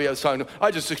wasn't Robbie I was talking to. I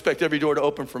just expect every door to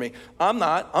open for me. I'm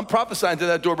not. I'm prophesying to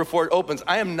that door before it opens.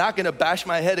 I am not going to bash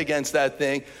my head against that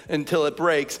thing until it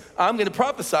breaks. I'm going to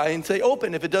prophesy and say,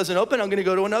 open. If it doesn't open, I'm going to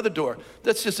go to another door.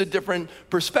 That's just a different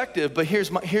perspective. But here's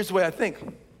the way I think.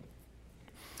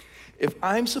 If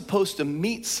I'm supposed to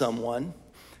meet someone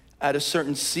at a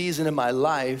certain season in my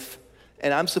life,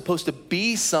 and I'm supposed to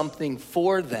be something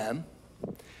for them,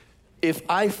 if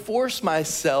I force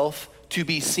myself to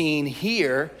be seen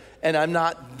here and I'm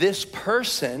not this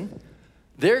person,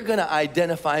 they're gonna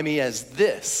identify me as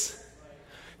this.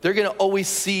 They're gonna always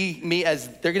see me as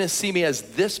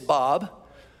this Bob.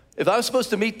 If I was supposed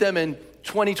to meet them in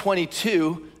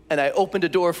 2022 and I opened a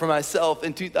door for myself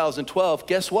in 2012,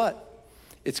 guess what?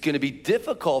 It's gonna be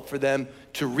difficult for them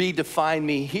to redefine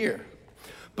me here.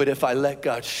 But if I let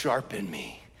God sharpen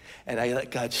me and I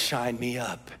let God shine me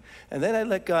up and then I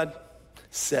let God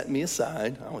set me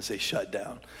aside, I won't say shut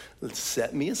down, let's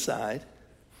set me aside,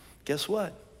 guess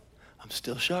what? I'm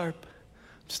still sharp,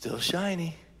 I'm still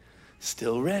shiny,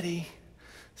 still ready,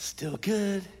 still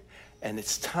good, and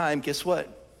it's time, guess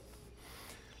what?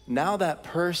 Now that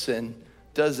person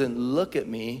doesn't look at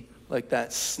me like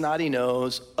that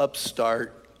snotty-nosed,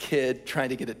 upstart kid trying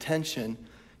to get attention.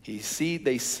 They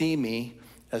see me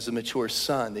as a mature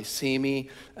son. They see me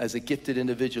as a gifted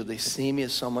individual. They see me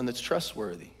as someone that's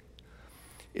trustworthy.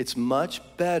 It's much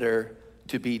better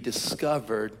to be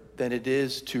discovered than it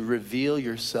is to reveal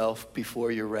yourself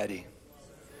before you're ready.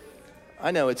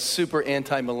 I know it's super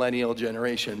anti-millennial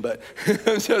generation, but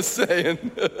I'm just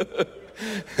saying.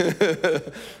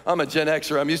 I'm a Gen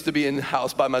Xer. I'm used to being in the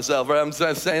house by myself. Right? I'm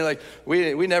just saying, like,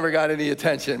 we never got any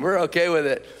attention. We're okay with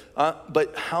it.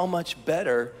 But how much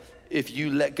better if you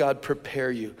let God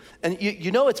prepare you? And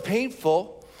you know it's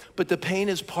painful, but the pain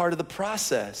is part of the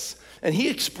process. And he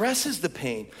expresses the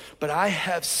pain. But I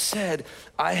have said,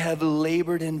 I have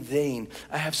labored in vain.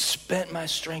 I have spent my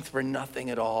strength for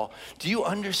nothing at all. Do you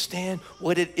understand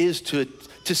what it is to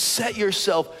set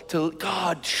yourself to,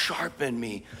 God, sharpen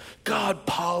me. God,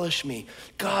 polish me.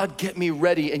 God, get me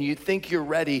ready. And you think you're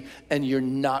ready and you're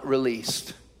not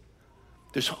released.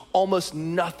 There's almost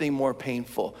nothing more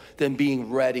painful than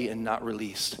being ready and not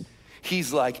released.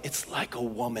 He's like, it's like a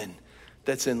woman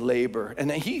that's in labor.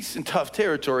 And he's in tough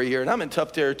territory here, and I'm in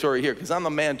tough territory here because I'm a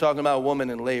man talking about a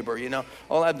woman in labor, you know?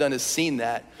 All I've done is seen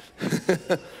that.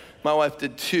 My wife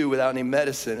did 2 without any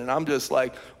medicine, and I'm just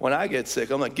like, when I get sick,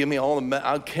 I'm like, give me all the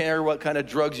I don't care what kind of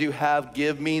drugs you have,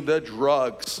 give me the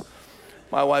drugs.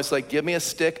 My wife's like, give me a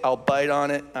stick, I'll bite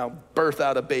on it, I'll birth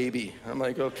out a baby. I'm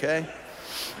like, okay.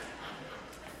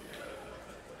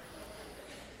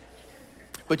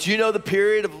 But you know the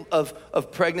period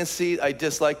of pregnancy I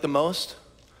disliked the most?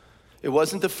 It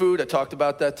wasn't the food. I talked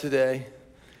about that today.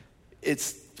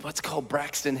 It's what's called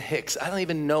Braxton Hicks. I don't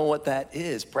even know what that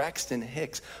is, Braxton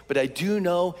Hicks. But I do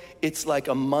know it's like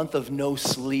a month of no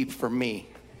sleep for me.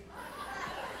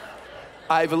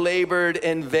 I've labored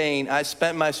in vain. I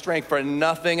spent my strength for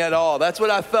nothing at all. That's what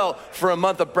I felt for a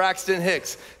month of Braxton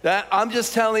Hicks. I'm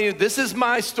just telling you, this is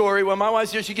my story. When my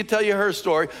wife's here, she can tell you her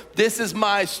story. This is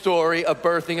my story of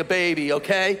birthing a baby,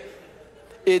 okay?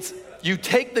 It's you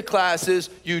take the classes,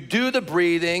 you do the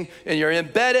breathing, and you're in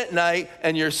bed at night,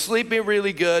 and you're sleeping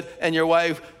really good, and your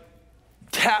wife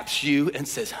taps you and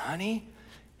says, honey,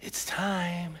 it's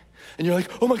time. And you're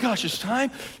like, oh my gosh, it's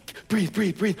time? Breathe,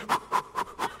 breathe, breathe.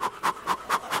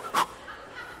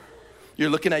 You're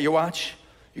looking at your watch,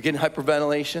 you're getting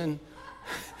hyperventilation,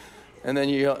 and then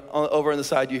you over on the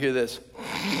side, you hear this.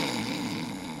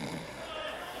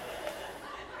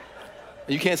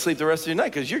 You can't sleep the rest of your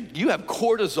night because you have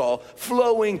cortisol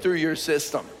flowing through your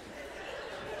system.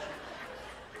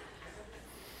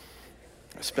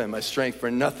 I spent my strength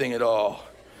for nothing at all.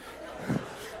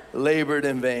 Labored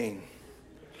in vain.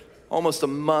 Almost a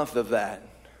month of that.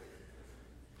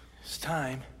 It's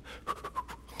time.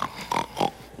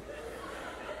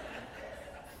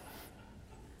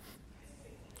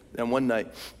 Then one night,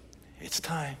 it's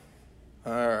time.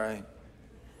 All right.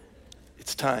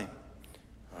 It's time.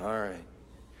 All right.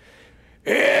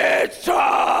 It's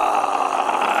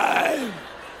time!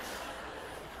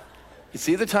 It's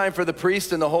either time for the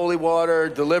priest and the holy water,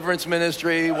 deliverance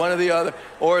ministry, one or the other,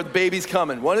 or the baby's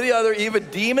coming. One or the other, even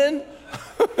demon,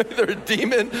 either a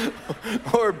demon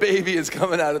or a baby is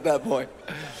coming out at that point.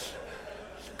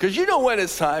 Because you know when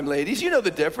it's time, ladies. You know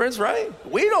the difference, right?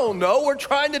 We don't know. We're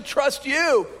trying to trust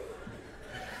you.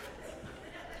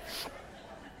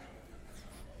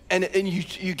 And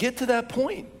you get to that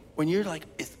point when you're like,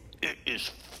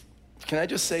 can I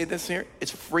just say this here?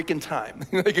 It's freaking time.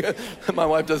 My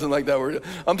wife doesn't like that word.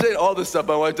 I'm saying all this stuff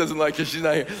my wife doesn't like because she's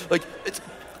not here. Like,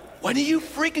 when are you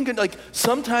freaking, like,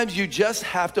 sometimes you just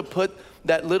have to put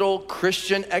that little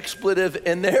Christian expletive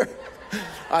in there.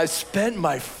 I spent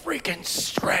my freaking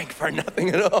strength for nothing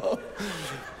at all.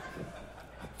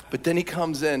 But then he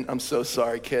comes in. I'm so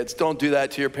sorry, kids. Don't do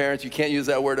that to your parents. You can't use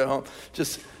that word at home.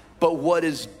 But what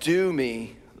is due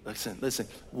me, listen,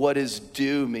 what is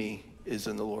due me is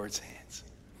in the Lord's hands.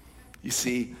 You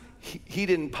see, he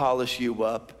didn't polish you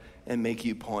up and make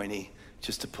you pointy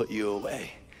just to put you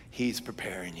away. He's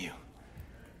preparing you.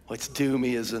 What's due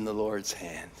me is in the Lord's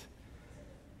hand.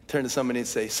 Turn to somebody and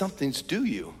say, something's due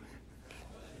you.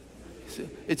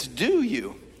 It's due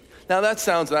you. Now that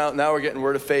sounds out. Now we're getting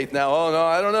word of faith. Now, oh no,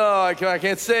 I don't know. I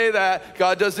can't say that.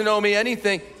 God doesn't owe me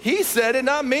anything. He said it,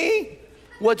 not me.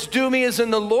 What's due me is in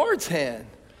the Lord's hand.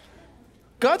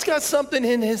 God's got something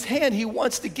in his hand he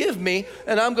wants to give me,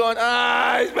 and I'm going,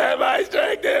 I spent my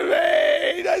strength in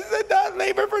vain. I said not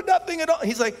labor for nothing at all.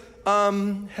 He's like,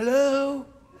 hello?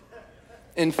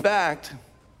 In fact,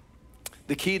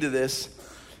 the key to this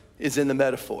is in the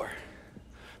metaphor,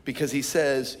 because he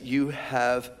says, you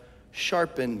have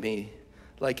sharpened me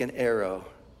like an arrow.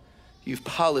 You've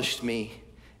polished me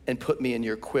and put me in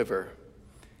your quiver.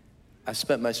 I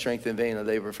spent my strength in vain, I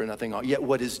labor for nothing. Yet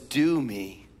what is due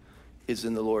me is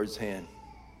in the Lord's hand.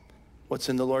 What's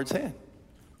in the Lord's hand?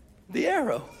 The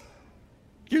arrow.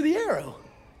 You're the arrow.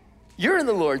 You're in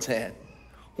the Lord's hand.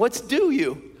 What's due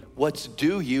you? What's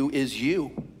due you is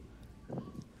you.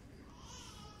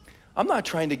 I'm not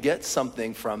trying to get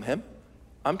something from him.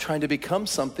 I'm trying to become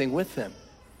something with him.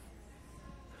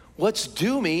 What's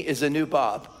due me is a new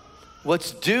Bob.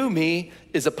 What's due me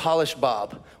is a polished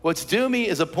Bob. What's due me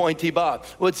is a pointy Bob.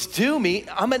 What's due me,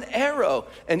 I'm an arrow.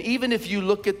 And even if you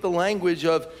look at the language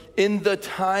of, in the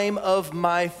time of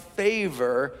my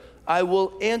favor, I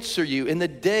will answer you. In the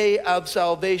day of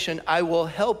salvation, I will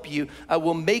help you. I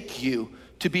will make you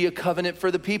to be a covenant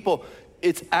for the people.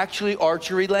 It's actually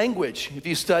archery language, if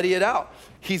you study it out.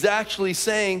 He's actually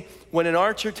saying, when an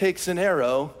archer takes an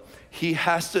arrow, he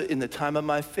has to, in the time of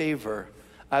my favor,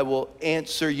 I will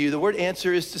answer you. The word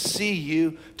answer is to see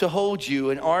you, to hold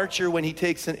you. An archer, when he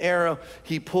takes an arrow,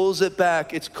 he pulls it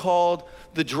back. It's called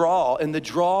the draw. And the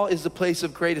draw is the place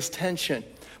of greatest tension.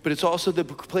 But it's also the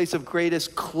place of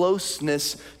greatest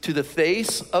closeness to the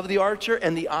face of the archer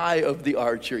and the eye of the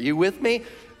archer. You with me?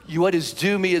 What is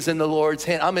due me is in the Lord's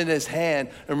hand. I'm in his hand,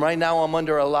 and right now I'm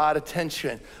under a lot of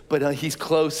tension, but he's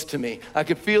close to me. I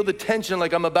can feel the tension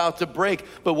like I'm about to break,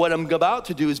 but what I'm about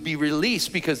to do is be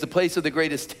released, because the place of the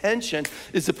greatest tension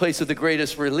is the place of the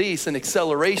greatest release and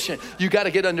acceleration. You got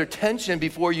to get under tension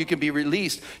before you can be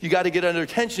released. You got to get under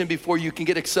tension before you can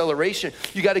get acceleration.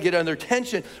 You got to get under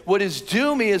tension. What is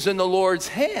due me is in the Lord's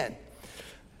hand.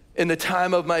 In the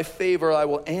time of my favor, I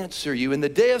will answer you. In the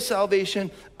day of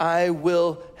salvation, I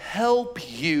will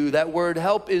help you. That word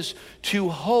help is to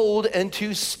hold and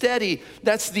to steady.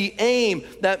 That's the aim.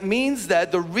 That means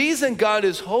that the reason God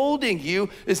is holding you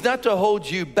is not to hold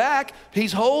you back.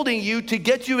 He's holding you to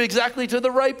get you exactly to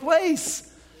the right place.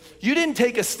 You didn't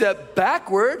take a step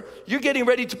backward. You're getting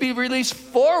ready to be released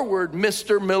forward,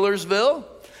 Mr. Millersville.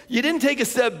 You didn't take a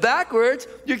step backwards.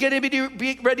 You're getting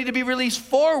ready to be released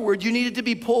forward. You needed to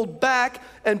be pulled back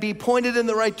and be pointed in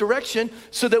the right direction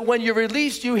so that when you're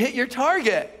released, you hit your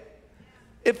target.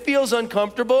 It feels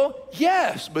uncomfortable,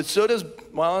 yes, but so does,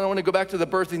 well, I don't want to go back to the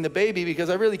birthing the baby because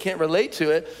I really can't relate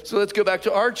to it. So let's go back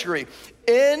to archery.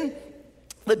 In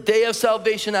the day of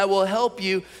salvation, I will help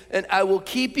you, and I will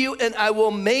keep you, and I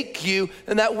will make you.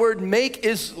 And that word make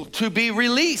is to be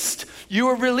released. You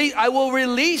are released. I will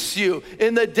release you.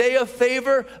 In the day of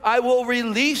favor, I will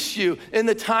release you. In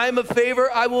the time of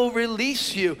favor, I will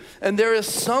release you. And there is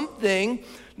something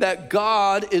that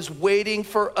God is waiting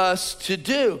for us to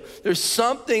do. There's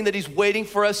something that he's waiting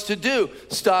for us to do.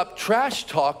 Stop trash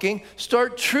talking,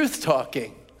 start truth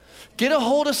talking. Get a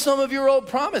hold of some of your old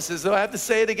promises. So I have to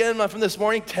say it again from this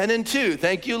morning, 10 and 2.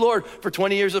 Thank you, Lord, for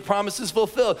 20 years of promises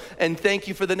fulfilled. And thank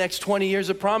you for the next 20 years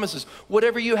of promises.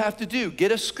 Whatever you have to do,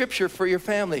 get a scripture for your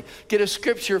family. Get a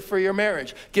scripture for your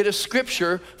marriage. Get a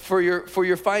scripture for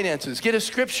your finances. Get a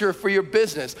scripture for your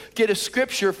business. Get a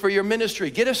scripture for your ministry.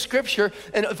 Get a scripture.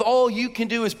 And if all you can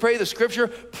do is pray the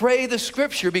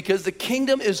scripture, because the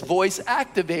kingdom is voice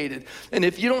activated. And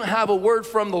if you don't have a word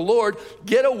from the Lord,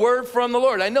 get a word from the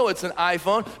Lord. I know it's an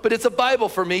iPhone, but it's a Bible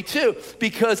for me too,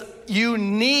 because you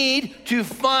need to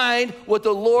find what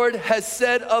the Lord has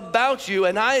said about you.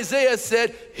 And Isaiah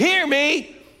said, hear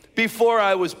me, before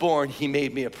I was born, he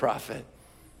made me a prophet.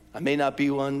 I may not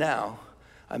be one now.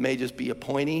 I may just be a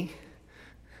pointy,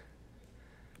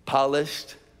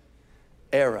 polished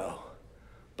arrow,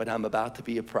 but I'm about to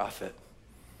be a prophet.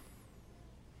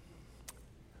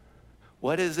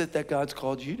 What is it that God's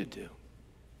called you to do?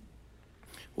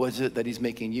 What is it that he's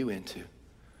making you into?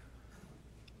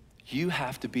 You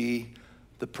have to be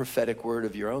the prophetic word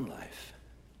of your own life.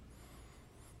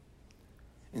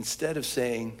 Instead of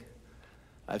saying,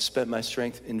 I've spent my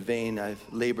strength in vain, I've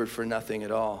labored for nothing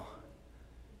at all.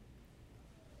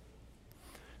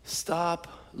 Stop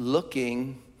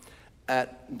looking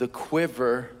at the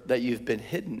quiver that you've been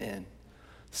hidden in.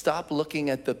 Stop looking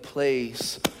at the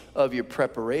place of your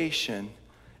preparation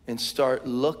and start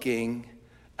looking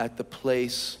at the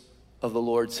place of the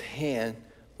Lord's hand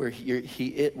where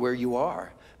where you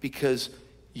are, because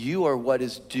you are what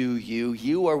is due you.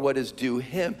 You are what is due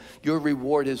him. Your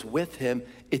reward is with him.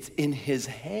 It's in his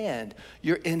hand.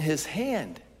 You're in his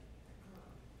hand.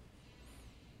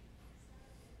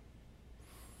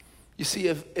 You see,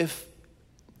 if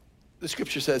the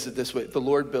scripture says it this way, the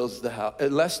Lord builds the house,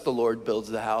 unless the Lord builds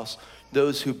the house,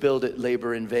 those who build it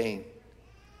labor in vain,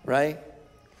 right?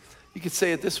 You could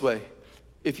say it this way.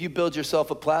 If you build yourself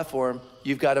a platform,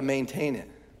 you've got to maintain it.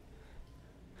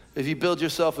 If you build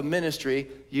yourself a ministry,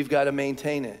 you've got to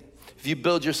maintain it. If you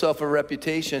build yourself a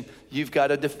reputation, you've got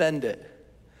to defend it.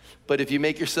 But if you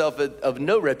make yourself of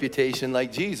no reputation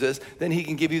like Jesus, then he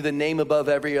can give you the name above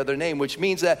every other name, which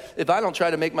means that if I don't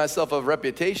try to make myself a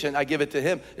reputation, I give it to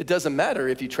him. It doesn't matter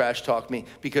if you trash talk me,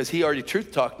 because he already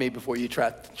truth talked me before you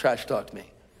trash talked me.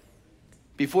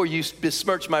 Before you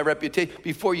besmirched my reputation,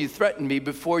 before you threatened me,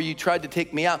 before you tried to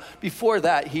take me out, before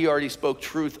that, he already spoke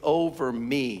truth over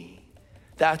me.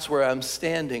 That's where I'm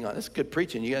standing on. It's good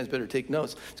preaching. You guys better take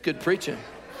notes. It's good preaching.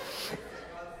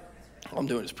 All I'm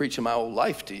doing is preaching my whole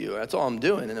life to you. That's all I'm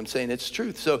doing, and I'm saying it's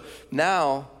truth. So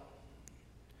now,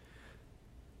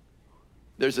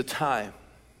 there's a time,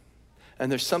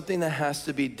 and there's something that has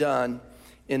to be done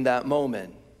in that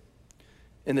moment.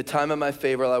 In the time of my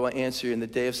favor, I will answer you. In the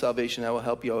day of salvation, I will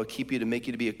help you. I will keep you to make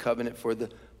you to be a covenant for the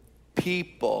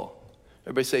people.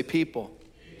 Everybody say people.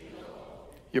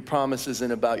 Your promise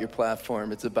isn't about your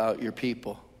platform. It's about your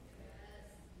people.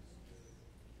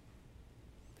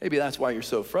 Maybe that's why you're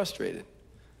so frustrated.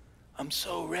 I'm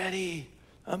so ready.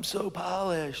 I'm so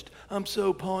polished. I'm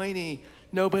so pointy.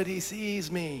 Nobody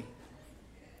sees me.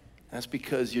 That's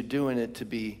because you're doing it to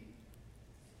be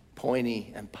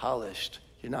pointy and polished.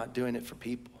 You're not doing it for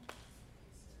people.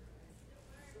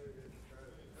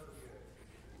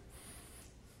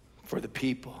 For the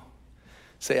people.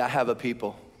 Say, I have a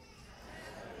people.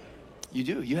 You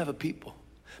do. You have a people.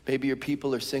 Maybe your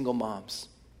people are single moms.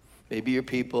 Maybe your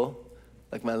people,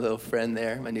 like my little friend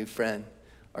there, my new friend,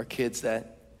 are kids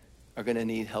that are going to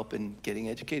need help in getting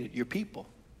educated. Your people.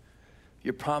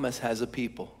 Your promise has a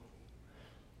people.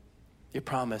 Your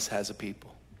promise has a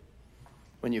people.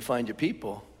 When you find your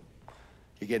people,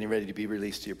 you're getting ready to be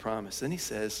released to your promise. Then he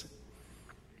says,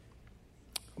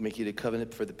 I'll make you the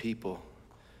covenant for the people,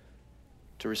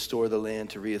 to restore the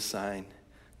land, to reassign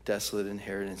desolate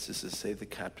inheritances, to save the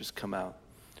captives come out,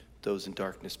 those in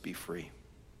darkness be free.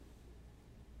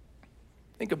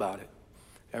 Think about it.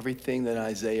 Everything that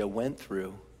Isaiah went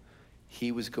through,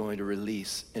 he was going to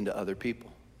release into other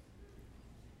people.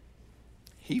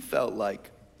 He felt like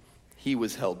he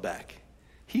was held back.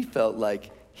 He felt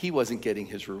like he wasn't getting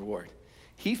his reward.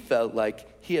 He felt like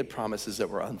he had promises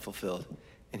that were unfulfilled.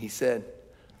 And he said,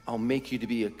 I'll make you to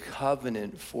be a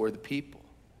covenant for the people.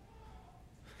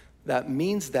 That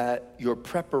means that your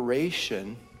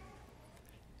preparation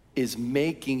is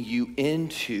making you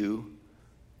into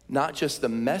not just the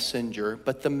messenger,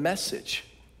 but the message.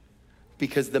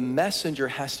 Because the messenger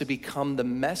has to become the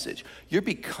message. You're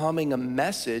becoming a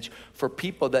message for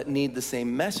people that need the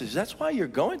same message. That's why you're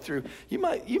going through. You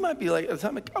might be like,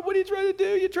 God, what are you trying to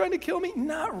do? You're trying to kill me?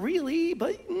 Not really,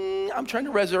 but I'm trying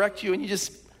to resurrect you, and you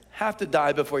just have to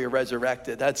die before you're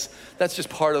resurrected. That's just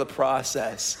part of the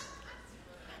process.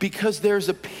 Because there's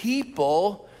a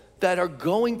people that are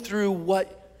going through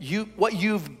what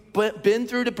you've been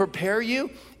through to prepare you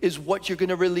is what you're going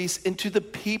to release into the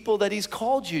people that he's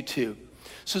called you to.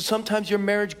 So sometimes your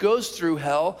marriage goes through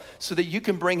hell so that you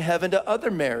can bring heaven to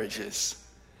other marriages.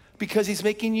 Because he's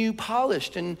making you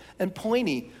polished and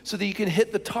pointy so that you can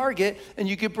hit the target and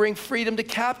you can bring freedom to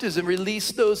captives and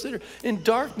release those that are in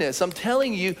darkness. I'm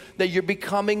telling you that you're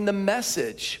becoming the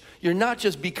message. You're not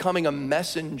just becoming a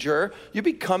messenger, you're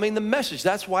becoming the message.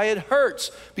 That's why it hurts,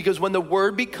 because when the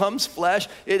word becomes flesh,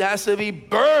 it has to be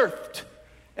birthed,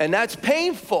 and that's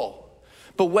painful.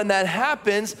 But when that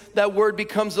happens, that word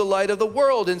becomes the light of the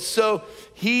world. And so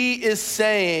he is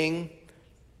saying,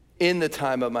 in the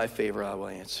time of my favor, I will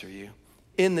answer you.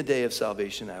 In the day of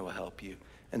salvation, I will help you,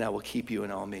 and I will keep you,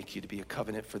 and I'll make you to be a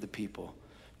covenant for the people,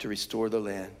 to restore the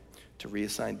land, to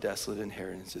reassign desolate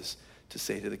inheritances, to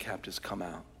say to the captives, come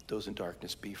out. Those in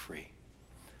darkness be free.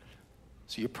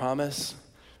 So your promise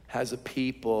has a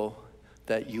people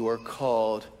that you are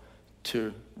called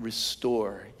to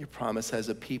restore. Your promise has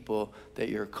a people that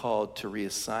you're called to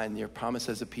reassign. Your promise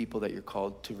has a people that you're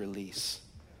called to release.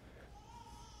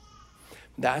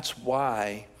 That's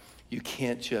why you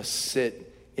can't just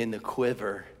sit in the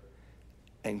quiver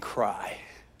and cry.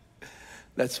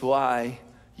 That's why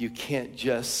you can't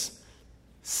just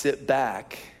sit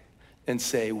back and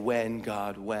say, when,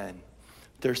 God, when.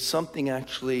 There's something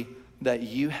actually that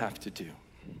you have to do.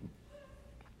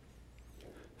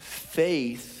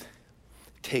 Faith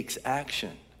takes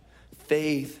action.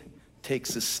 Faith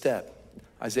takes a step.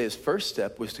 Isaiah's first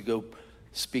step was to go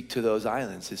speak to those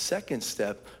islands. His second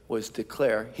step was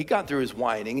declare. He got through his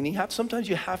whining, and sometimes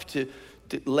you have to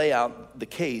lay out the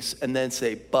case and then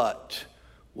say, but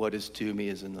what is due me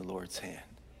is in the Lord's hand.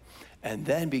 And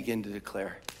then begin to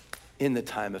declare, in the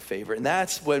time of favor. And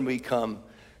that's when we come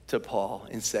to Paul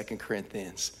in 2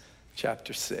 Corinthians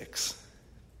chapter 6.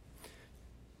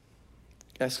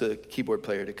 Ask the keyboard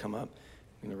player to come up.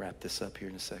 I'm going to wrap this up here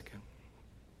in a second.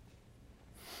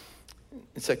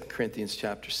 In 2 Corinthians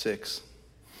chapter 6,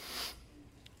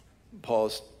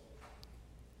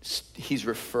 he's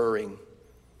referring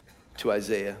to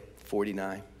Isaiah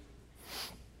 49.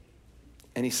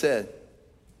 And he said,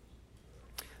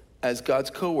 as God's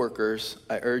co-workers,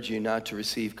 I urge you not to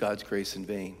receive God's grace in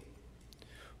vain.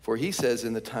 For he says,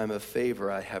 in the time of favor,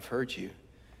 I have heard you.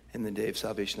 In the day of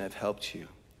salvation, I've helped you.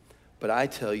 But I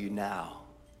tell you, now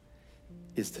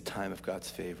is the time of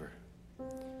God's favor.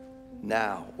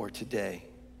 Now, or today,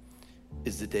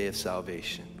 is the day of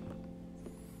salvation.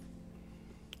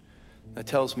 That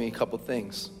tells me a couple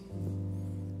things.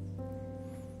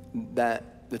 That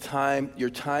your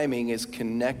timing is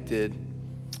connected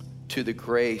to the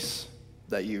grace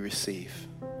that you receive.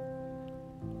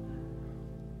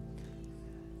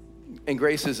 And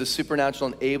grace is a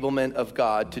supernatural enablement of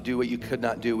God to do what you could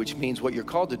not do, which means what you're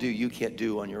called to do, you can't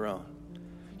do on your own.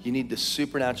 You need the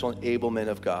supernatural enablement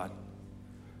of God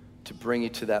to bring you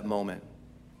to that moment.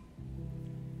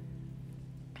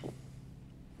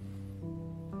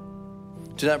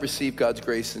 Do not receive God's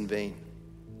grace in vain.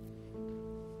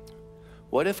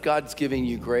 What if God's giving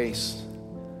you grace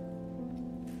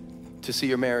to see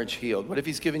your marriage healed? What if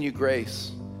he's giving you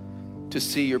grace to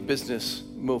see your business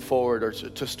move forward or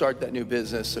to start that new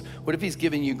business? What if he's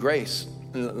giving you grace?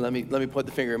 Let me point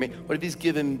the finger at me. What if he's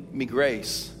given me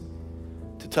grace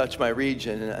to touch my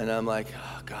region and I'm like,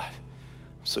 oh God,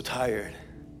 I'm so tired.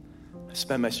 I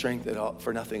spend my strength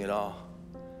for nothing at all.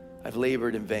 I've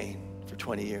labored in vain for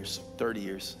 20 years, 30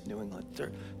 years, New England,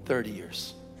 30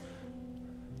 years.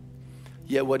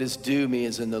 Yet what is due me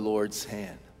is in the Lord's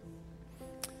hand.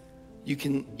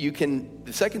 The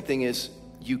second thing is,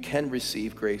 you can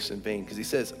receive grace in vain, because he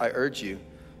says, I urge you,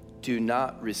 do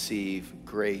not receive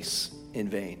grace in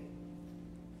vain.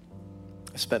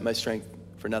 I spent my strength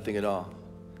for nothing at all.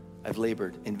 I've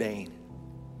labored in vain.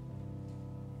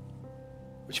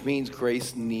 Which means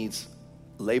grace needs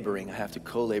laboring. I have to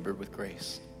co-labor with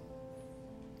grace.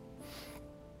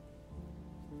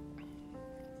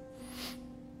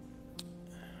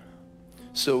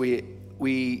 So we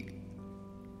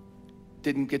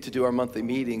didn't get to do our monthly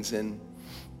meetings in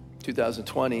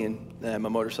 2020, and then I had my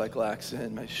motorcycle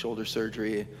accident, my shoulder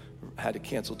surgery. I had to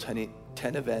cancel 10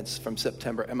 events from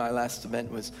September, and my last event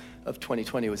of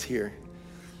 2020 was here.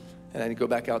 And I didn't go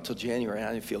back out till January, and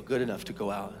I didn't feel good enough to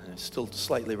go out. And I'm still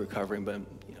slightly recovering, but I'm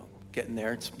getting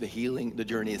there. It's the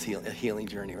journey is a healing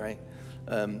journey, right?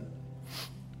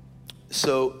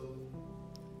 So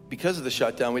because of the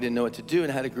shutdown, we didn't know what to do,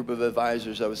 and I had a group of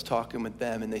advisors. I was talking with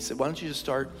them, and they said, why don't you just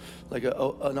start like an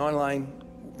online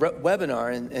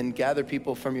webinar and gather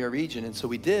people from your region? And so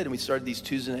we did, and we started these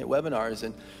Tuesday night webinars,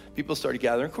 and people started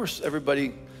gathering. Of course,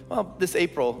 this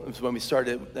April was when we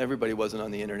started. Everybody wasn't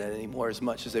on the internet anymore as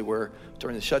much as they were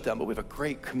during the shutdown, but we have a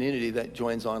great community that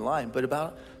joins online. But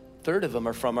about a third of them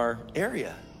are from our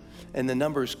area, and the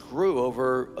numbers grew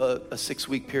over a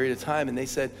 6-week period of time, and they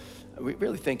said, we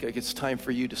really think it's time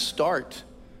for you to start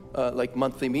like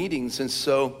monthly meetings. And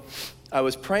so I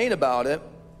was praying about it,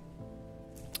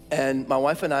 and my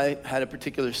wife and I had a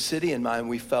particular city in mind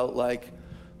we felt like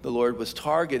the Lord was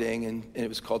targeting, and it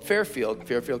was called Fairfield,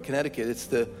 Connecticut. It's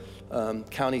the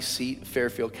county seat,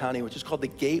 Fairfield County, which is called the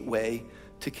gateway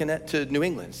to connect to New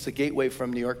England. It's the gateway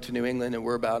from New York to New England, and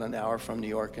we're about an hour from New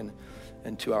York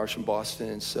and 2 hours from Boston.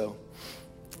 And so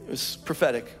it was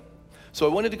prophetic. So I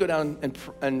wanted to go down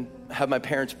and have my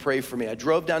parents pray for me. I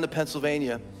drove down to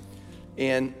Pennsylvania,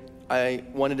 and I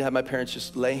wanted to have my parents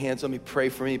just lay hands on me, pray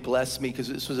for me, bless me, because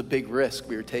this was a big risk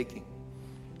we were taking.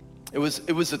 It was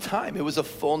a time. It was a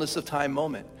fullness of time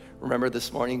moment. Remember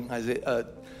this morning, Isaiah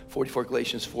 44,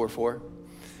 Galatians 4:4.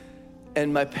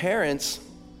 And my parents,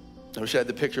 I wish I had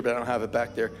the picture, but I don't have it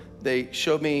back there. They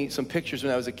showed me some pictures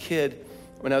when I was a kid.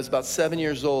 When I was about 7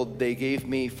 years old, they gave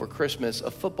me for Christmas a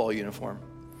football uniform.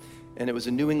 And it was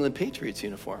a New England Patriots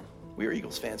uniform. We were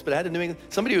Eagles fans, but I had a New England.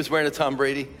 Somebody was wearing a Tom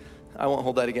Brady. I won't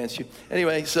hold that against you.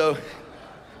 Anyway, so,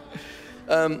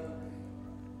 and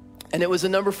it was a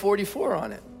number 44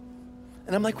 on it.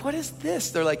 And I'm like, what is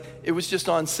this? They're like, it was just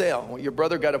on sale. Well, your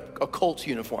brother got a Colts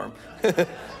uniform.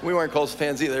 We weren't Colts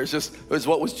fans either. It was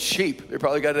what was cheap. They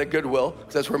probably got it at Goodwill,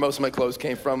 because that's where most of my clothes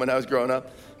came from when I was growing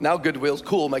up. Now Goodwill's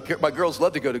cool. My girls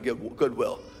love to go to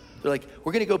Goodwill. They're like,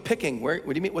 we're going to go picking. What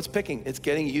do you mean, what's picking? It's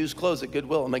getting used clothes at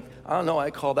Goodwill. I'm like, I don't know. I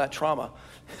call that trauma.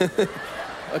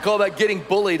 I call that getting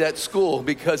bullied at school,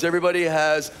 because everybody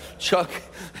has Chuck,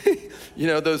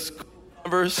 those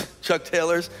Converse, Chuck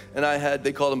Taylors, and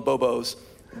they called them Bobos.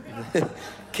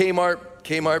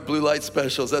 Kmart blue light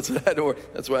specials. That's what I had to wear.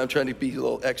 That's why I'm trying to be a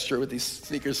little extra with these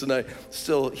sneakers tonight.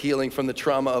 Still healing from the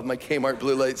trauma of my Kmart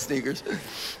blue light sneakers.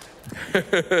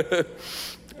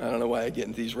 I don't know why I get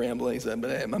into these ramblings, but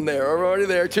I'm there. We're already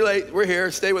there. Too late. We're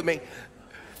here. Stay with me.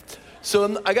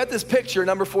 So I got this picture,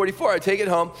 number 44. I take it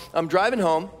home. I'm driving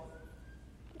home,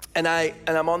 and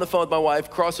I'm on the phone with my wife,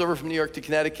 cross over from New York to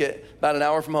Connecticut, about an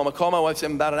hour from home. I call my wife, say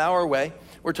I'm about an hour away.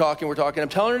 We're talking. I'm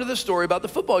telling her the story about the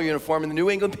football uniform and the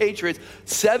New England Patriots.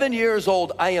 7 years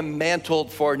old, I am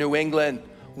mantled for New England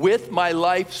with my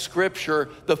life scripture,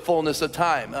 the fullness of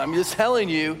time. I'm just telling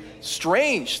you,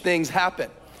 strange things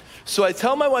happen. So I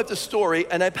tell my wife the story,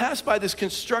 and I pass by this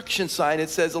construction sign. It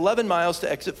says 11 miles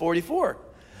to exit 44.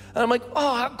 And I'm like,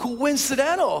 oh, how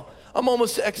coincidental. I'm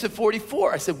almost to exit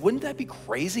 44. I said, wouldn't that be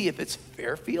crazy if it's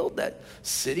Fairfield, that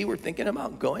city we're thinking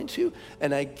about going to?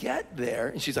 And I get there,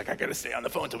 and she's like, I gotta stay on the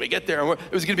phone until we get there. And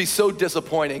it was gonna be so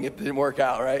disappointing if it didn't work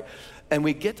out, right? And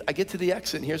I get to the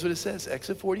exit, and here's what it says,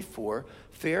 exit 44,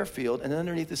 Fairfield, and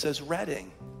underneath it says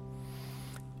Redding.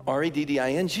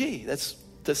 Redding. That's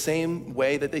the same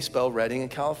way that they spell Redding in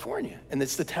California. And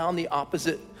it's the town the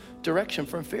opposite direction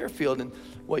from Fairfield. And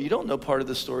what you don't know part of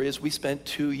the story is we spent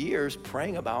 2 years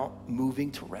praying about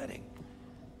moving to Redding.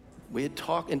 We had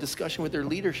talk and discussion with their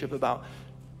leadership about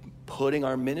putting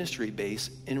our ministry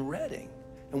base in Redding.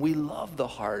 And we love the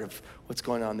heart of what's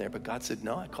going on there. But God said,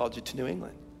 no, I called you to New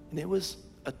England. And it was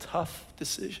a tough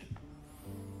decision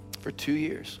for 2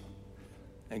 years.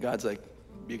 And God's like,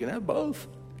 you can have both.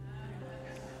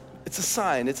 It's a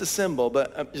sign, it's a symbol,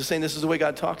 but I'm just saying this is the way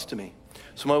God talks to me.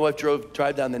 So my wife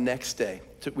drive down the next day.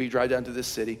 We drive down to this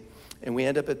city, and we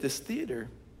end up at this theater.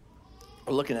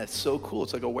 We're looking at it, so cool.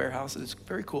 It's like a warehouse. It's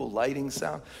very cool, lighting,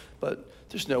 sound, but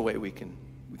there's no way we can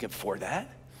afford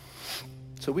that.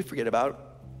 So we forget about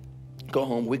it. Go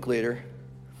home a week later,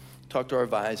 talk to our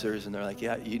advisors, and they're like,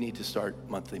 yeah, you need to start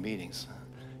monthly meetings.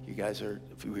 You guys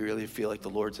we really feel like the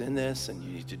Lord's in this, and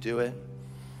you need to do it.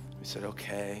 We said,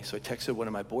 okay. So I texted one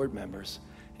of my board members,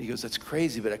 and he goes, that's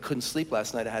crazy, but I couldn't sleep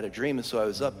last night. I had a dream, and so I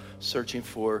was up searching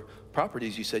for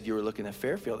properties. You said you were looking at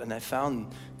Fairfield, and I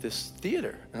found this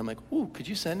theater. And I'm like, ooh, could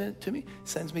you send it to me?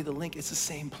 Sends me the link. It's the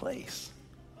same place.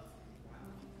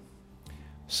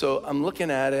 So I'm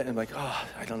looking at it, and I'm like, oh,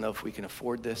 I don't know if we can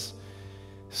afford this.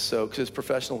 So, because it's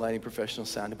professional lighting, professional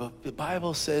sound. But the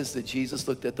Bible says that Jesus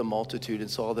looked at the multitude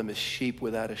and saw them as sheep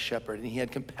without a shepherd, and he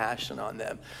had compassion on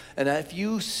them. And if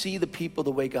you see the people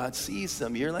the way God sees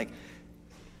them, you're like,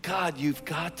 God, you've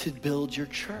got to build your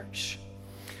church.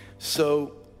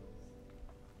 So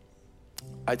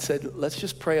I said, let's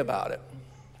just pray about it.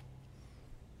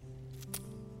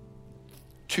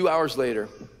 2 hours later,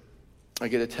 I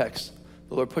get a text.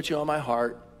 The Lord put you on my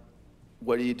heart.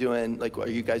 What are you doing? Like, are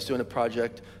you guys doing a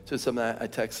project? So something I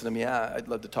texted him, yeah, I'd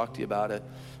love to talk to you about it.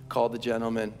 Called the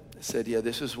gentleman, said, yeah,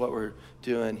 this is what we're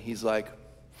doing. He's like,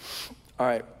 all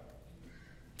right,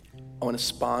 I want to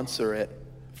sponsor it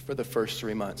for the first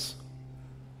 3 months.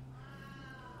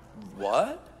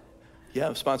 What? Yeah,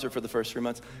 I'm sponsored for the first 3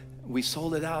 months. We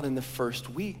sold it out in the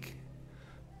first week.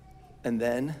 And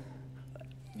then,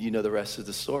 you know the rest of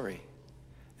the story.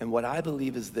 And what I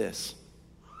believe is this.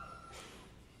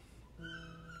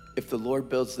 If the Lord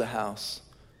builds the house,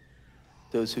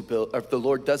 or if the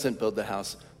Lord doesn't build the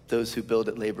house, those who build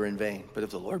it labor in vain. But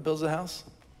if the Lord builds the house,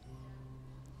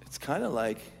 it's kind of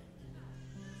like,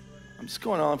 I'm just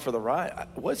going on for the ride.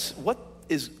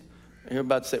 You're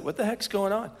about to say, what the heck's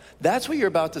going on? That's what you're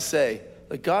about to say.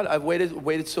 Like, God, I've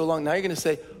waited so long. Now you're going to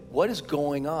say, what is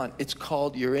going on? It's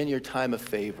called, you're in your time of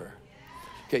favor.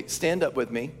 Okay, stand up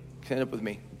with me. Stand up with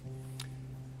me.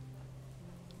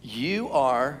 You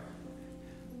are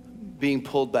being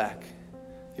pulled back.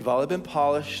 You've already been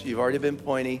polished. You've already been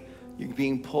pointy. You're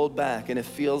being pulled back, and it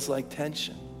feels like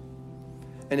tension.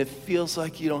 And it feels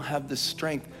like you don't have the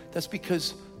strength. That's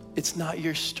because it's not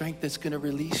your strength that's going to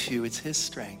release you. It's his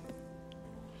strength.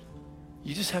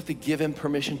 You just have to give him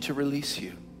permission to release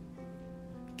you.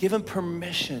 Give him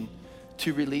permission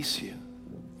to release you.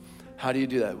 How do you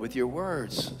do that? With your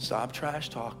words. Stop trash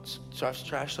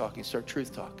talking. Start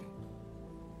truth talking.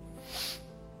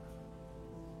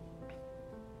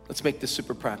 Let's make this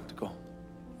super practical.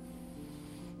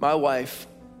 My wife,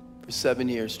 for 7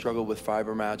 years, struggled with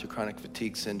fibromyalgia, chronic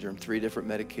fatigue syndrome, 3 different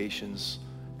medications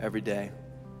every day.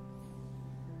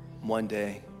 One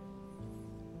day,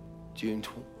 June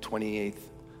 28th,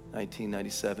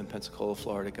 1997, Pensacola,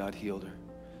 Florida, God healed her.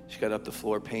 She got up the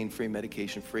floor, pain-free,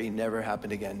 medication-free, never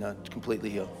happened again, not completely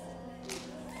healed.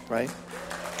 Right?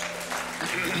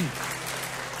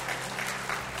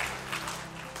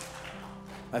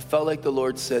 I felt like the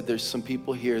Lord said there's some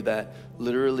people here that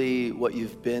literally what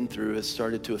you've been through has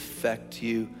started to affect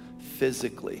you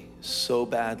physically so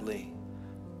badly.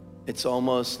 It's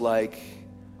almost like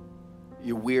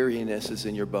your weariness is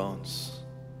in your bones.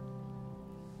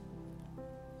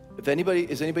 Is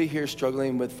anybody here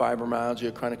struggling with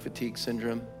fibromyalgia, chronic fatigue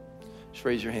syndrome? Just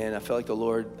raise your hand. I felt like the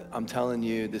Lord, I'm telling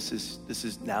you,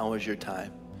 now is your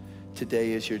time.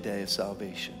 Today is your day of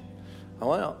salvation. I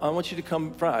want you to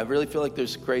come front. I really feel like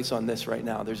there's grace on this right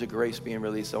now. There's a grace being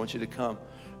released. I want you to come.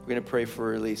 We're going to pray for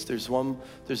release. There's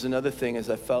another thing is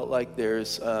I felt like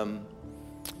there's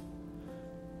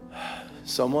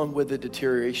someone with a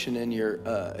deterioration in your,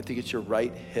 I think it's your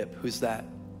right hip. Who's that?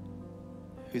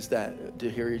 Who's that? To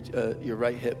hear your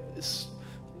right hip is,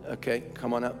 okay,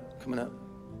 come on up.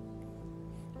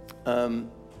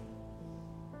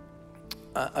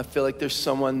 I feel like there's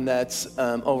someone that's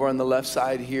over on the left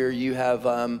side here. You have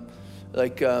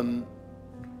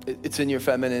it's in your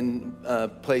feminine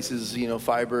places,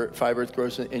 fiber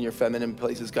grows in your feminine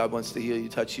places. God wants to heal you,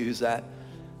 touch you. Who's that?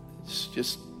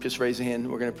 Just raise a hand.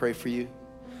 We're going to pray for you.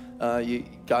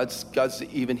 God's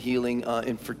even healing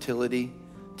infertility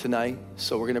tonight.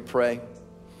 So we're going to pray.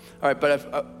 All right,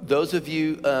 but those of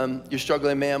you, you're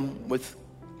struggling, ma'am, with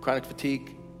chronic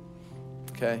fatigue.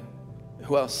 Okay.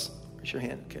 Who else? Raise your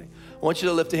hand. Okay. I want you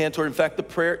to lift a hand toward, in fact,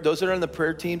 those that are on the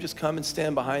prayer team, just come and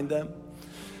stand behind them.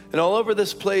 And all over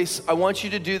this place, I want you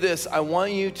to do this. I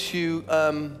want you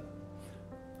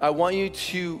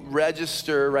to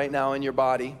register right now in your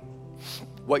body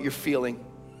what you're feeling.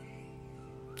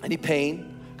 Any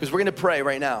pain? Because we're going to pray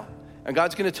right now. And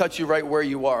God's going to touch you right where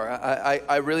you are.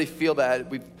 I really feel that.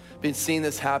 We've been seeing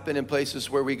this happen in places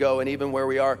where we go and even where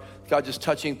we are. God just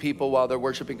touching people while they're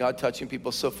worshiping, God touching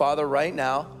people. So Father, right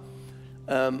now,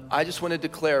 I just want to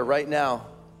declare right now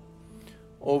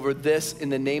over this, in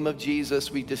the name of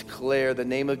Jesus, we declare the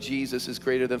name of Jesus is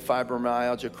greater than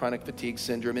fibromyalgia, chronic fatigue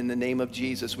syndrome. In the name of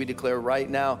Jesus, we declare right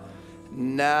now,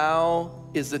 now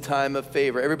is the time of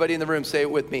favor. Everybody in the room, say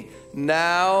it with me.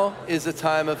 Now is the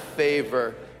time of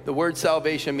favor. The word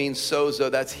salvation means sozo.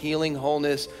 That's healing,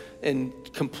 wholeness, and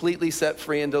completely set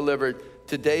free and delivered.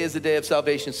 Today is the day of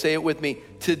salvation. Say it with me.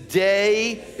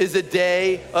 Today is the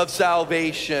day of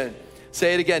salvation.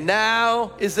 Say it again.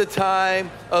 Now is the time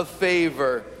of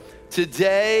favor.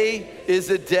 Today is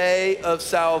the day of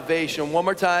salvation. One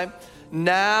more time.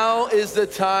 Now is the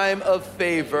time of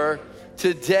favor.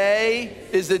 Today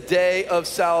is the day of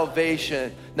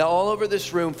salvation. Now, all over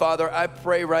this room, Father, I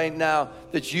pray right now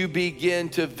that you begin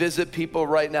to visit people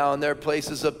right now in their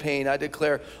places of pain. I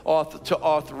declare to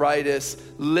arthritis,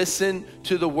 listen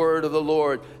to the word of the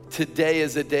Lord. Today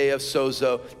is the day of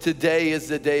sozo. Today is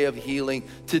the day of healing.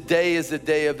 Today is the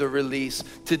day of the release.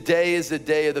 Today is the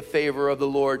day of the favor of the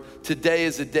Lord. Today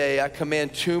is the day. I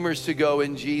command tumors to go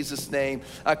in Jesus' name.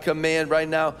 I command right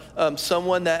now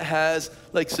someone that has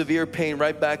like severe pain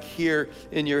right back here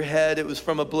in your head. It was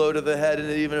from a blow to the head and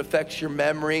it even affects your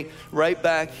memory. Right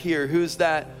back here. Who's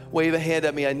that? Wave a hand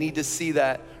at me. I need to see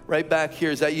that. Right back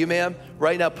here. Is that you, ma'am?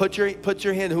 Right now, put your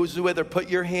hand. Who's with her? Put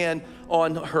your hand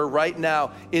on her right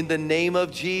now. In the name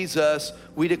of Jesus,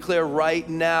 we declare right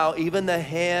now, even the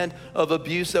hand of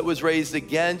abuse that was raised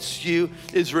against you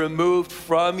is removed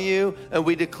from you. And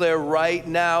we declare right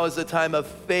now is a time of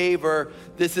favor.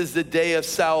 This is the day of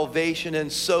salvation and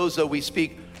sozo. We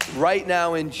speak right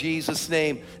now in Jesus'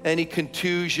 name. Any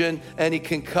contusion, any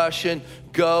concussion,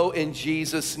 go in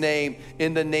Jesus' name.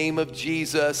 In the name of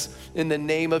Jesus. In the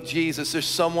name of Jesus. There's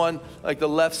someone like the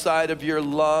left side of your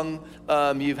lung.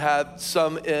 You've had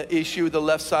some issue with the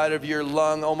left side of your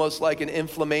lung, almost like an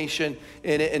inflammation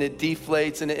in it, and it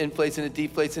deflates and it inflates and it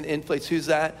deflates and inflates. Who's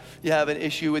that? You have an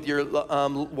issue with your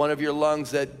one of your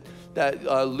lungs is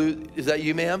that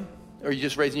you, ma'am? Or are you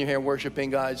just raising your hand worshiping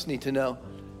God? I just need to know.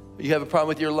 You have a problem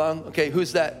with your lung? Okay,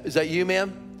 who's that? Is that you,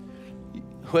 ma'am?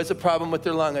 Who has a problem with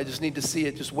their lung? I just need to see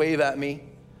it. Just wave at me.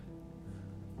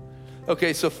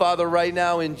 Okay, so Father, right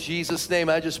now in Jesus' name,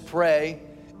 I just pray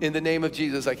in the name of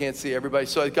Jesus. I can't see everybody.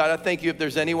 So God, I thank you if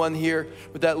there's anyone here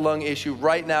with that lung issue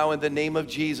right now in the name of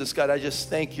Jesus. God, I just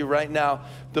thank you right now.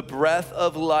 The breath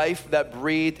of life that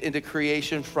breathed into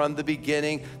creation from the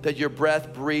beginning, that your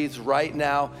breath breathes right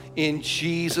now in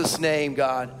Jesus' name,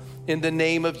 God. In the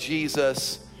name of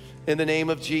Jesus. In the name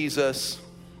of Jesus.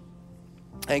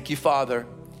 Thank you, Father.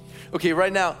 Okay,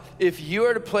 right now, if you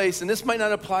are at a place, and this might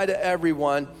not apply to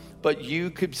everyone, but you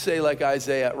could say like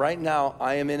Isaiah, right now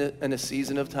I am in a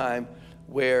season of time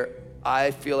where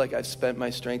I feel like I've spent my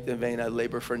strength in vain. I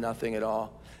labor for nothing at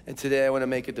all. And today I want to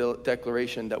make a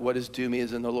declaration that what is due me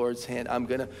is in the Lord's hand. I'm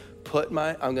going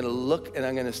to look and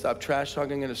I'm going to stop trash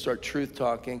talking. I'm going to start truth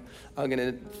talking. I'm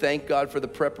going to thank God for the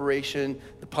preparation,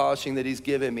 the polishing that he's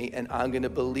given me. And I'm going to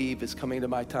believe it's coming to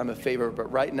my time of favor.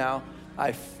 But right now,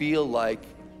 I feel like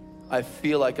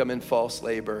I'm in false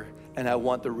labor and I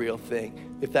want the real thing.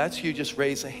 If that's you, just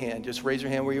raise a hand. Just raise your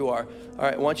hand where you are. All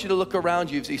right, I want you to look around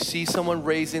you. If you see someone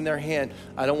raising their hand,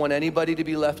 I don't want anybody to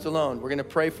be left alone. We're going to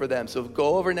pray for them. So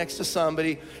go over next to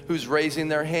somebody who's raising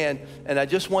their hand, and I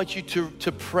just want you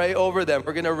to pray over them.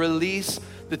 We're going to release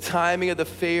the timing of the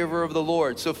favor of the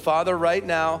Lord. So Father, right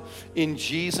now, in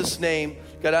Jesus' name,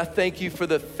 God, I thank you for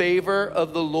the favor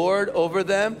of the Lord over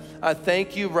them. I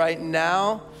thank you right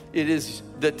now. It is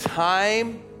the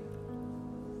time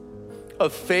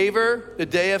of favor, the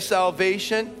day of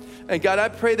salvation. And God, I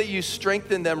pray that you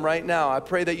strengthen them right now. I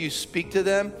pray that you speak to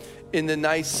them in the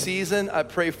nice season. I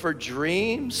pray for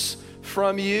dreams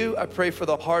from you. I pray for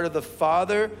the heart of the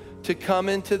Father to come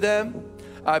into them.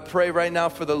 I pray right now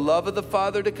for the love of the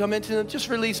Father to come into them. Just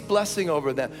release blessing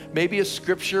over them. Maybe a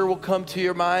scripture will come to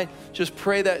your mind. Just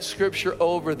pray that scripture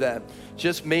over them.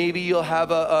 Just maybe you'll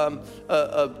have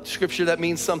a scripture that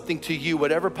means something to you.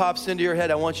 Whatever pops into your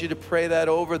head, I want you to pray that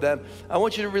over them. I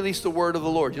want you to release the word of the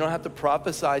Lord. You don't have to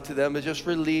prophesy to them, but just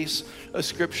release a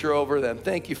scripture over them.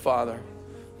 Thank you, Father.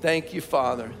 Thank you,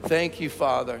 Father. Thank you,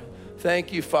 Father.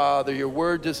 Thank you, Father. Your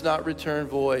word does not return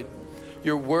void.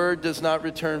 Your word does not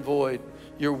return void.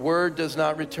 Your word does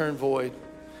not return void.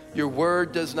 Your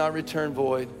word does not return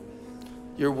void.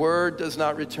 Your word does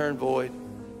not return void.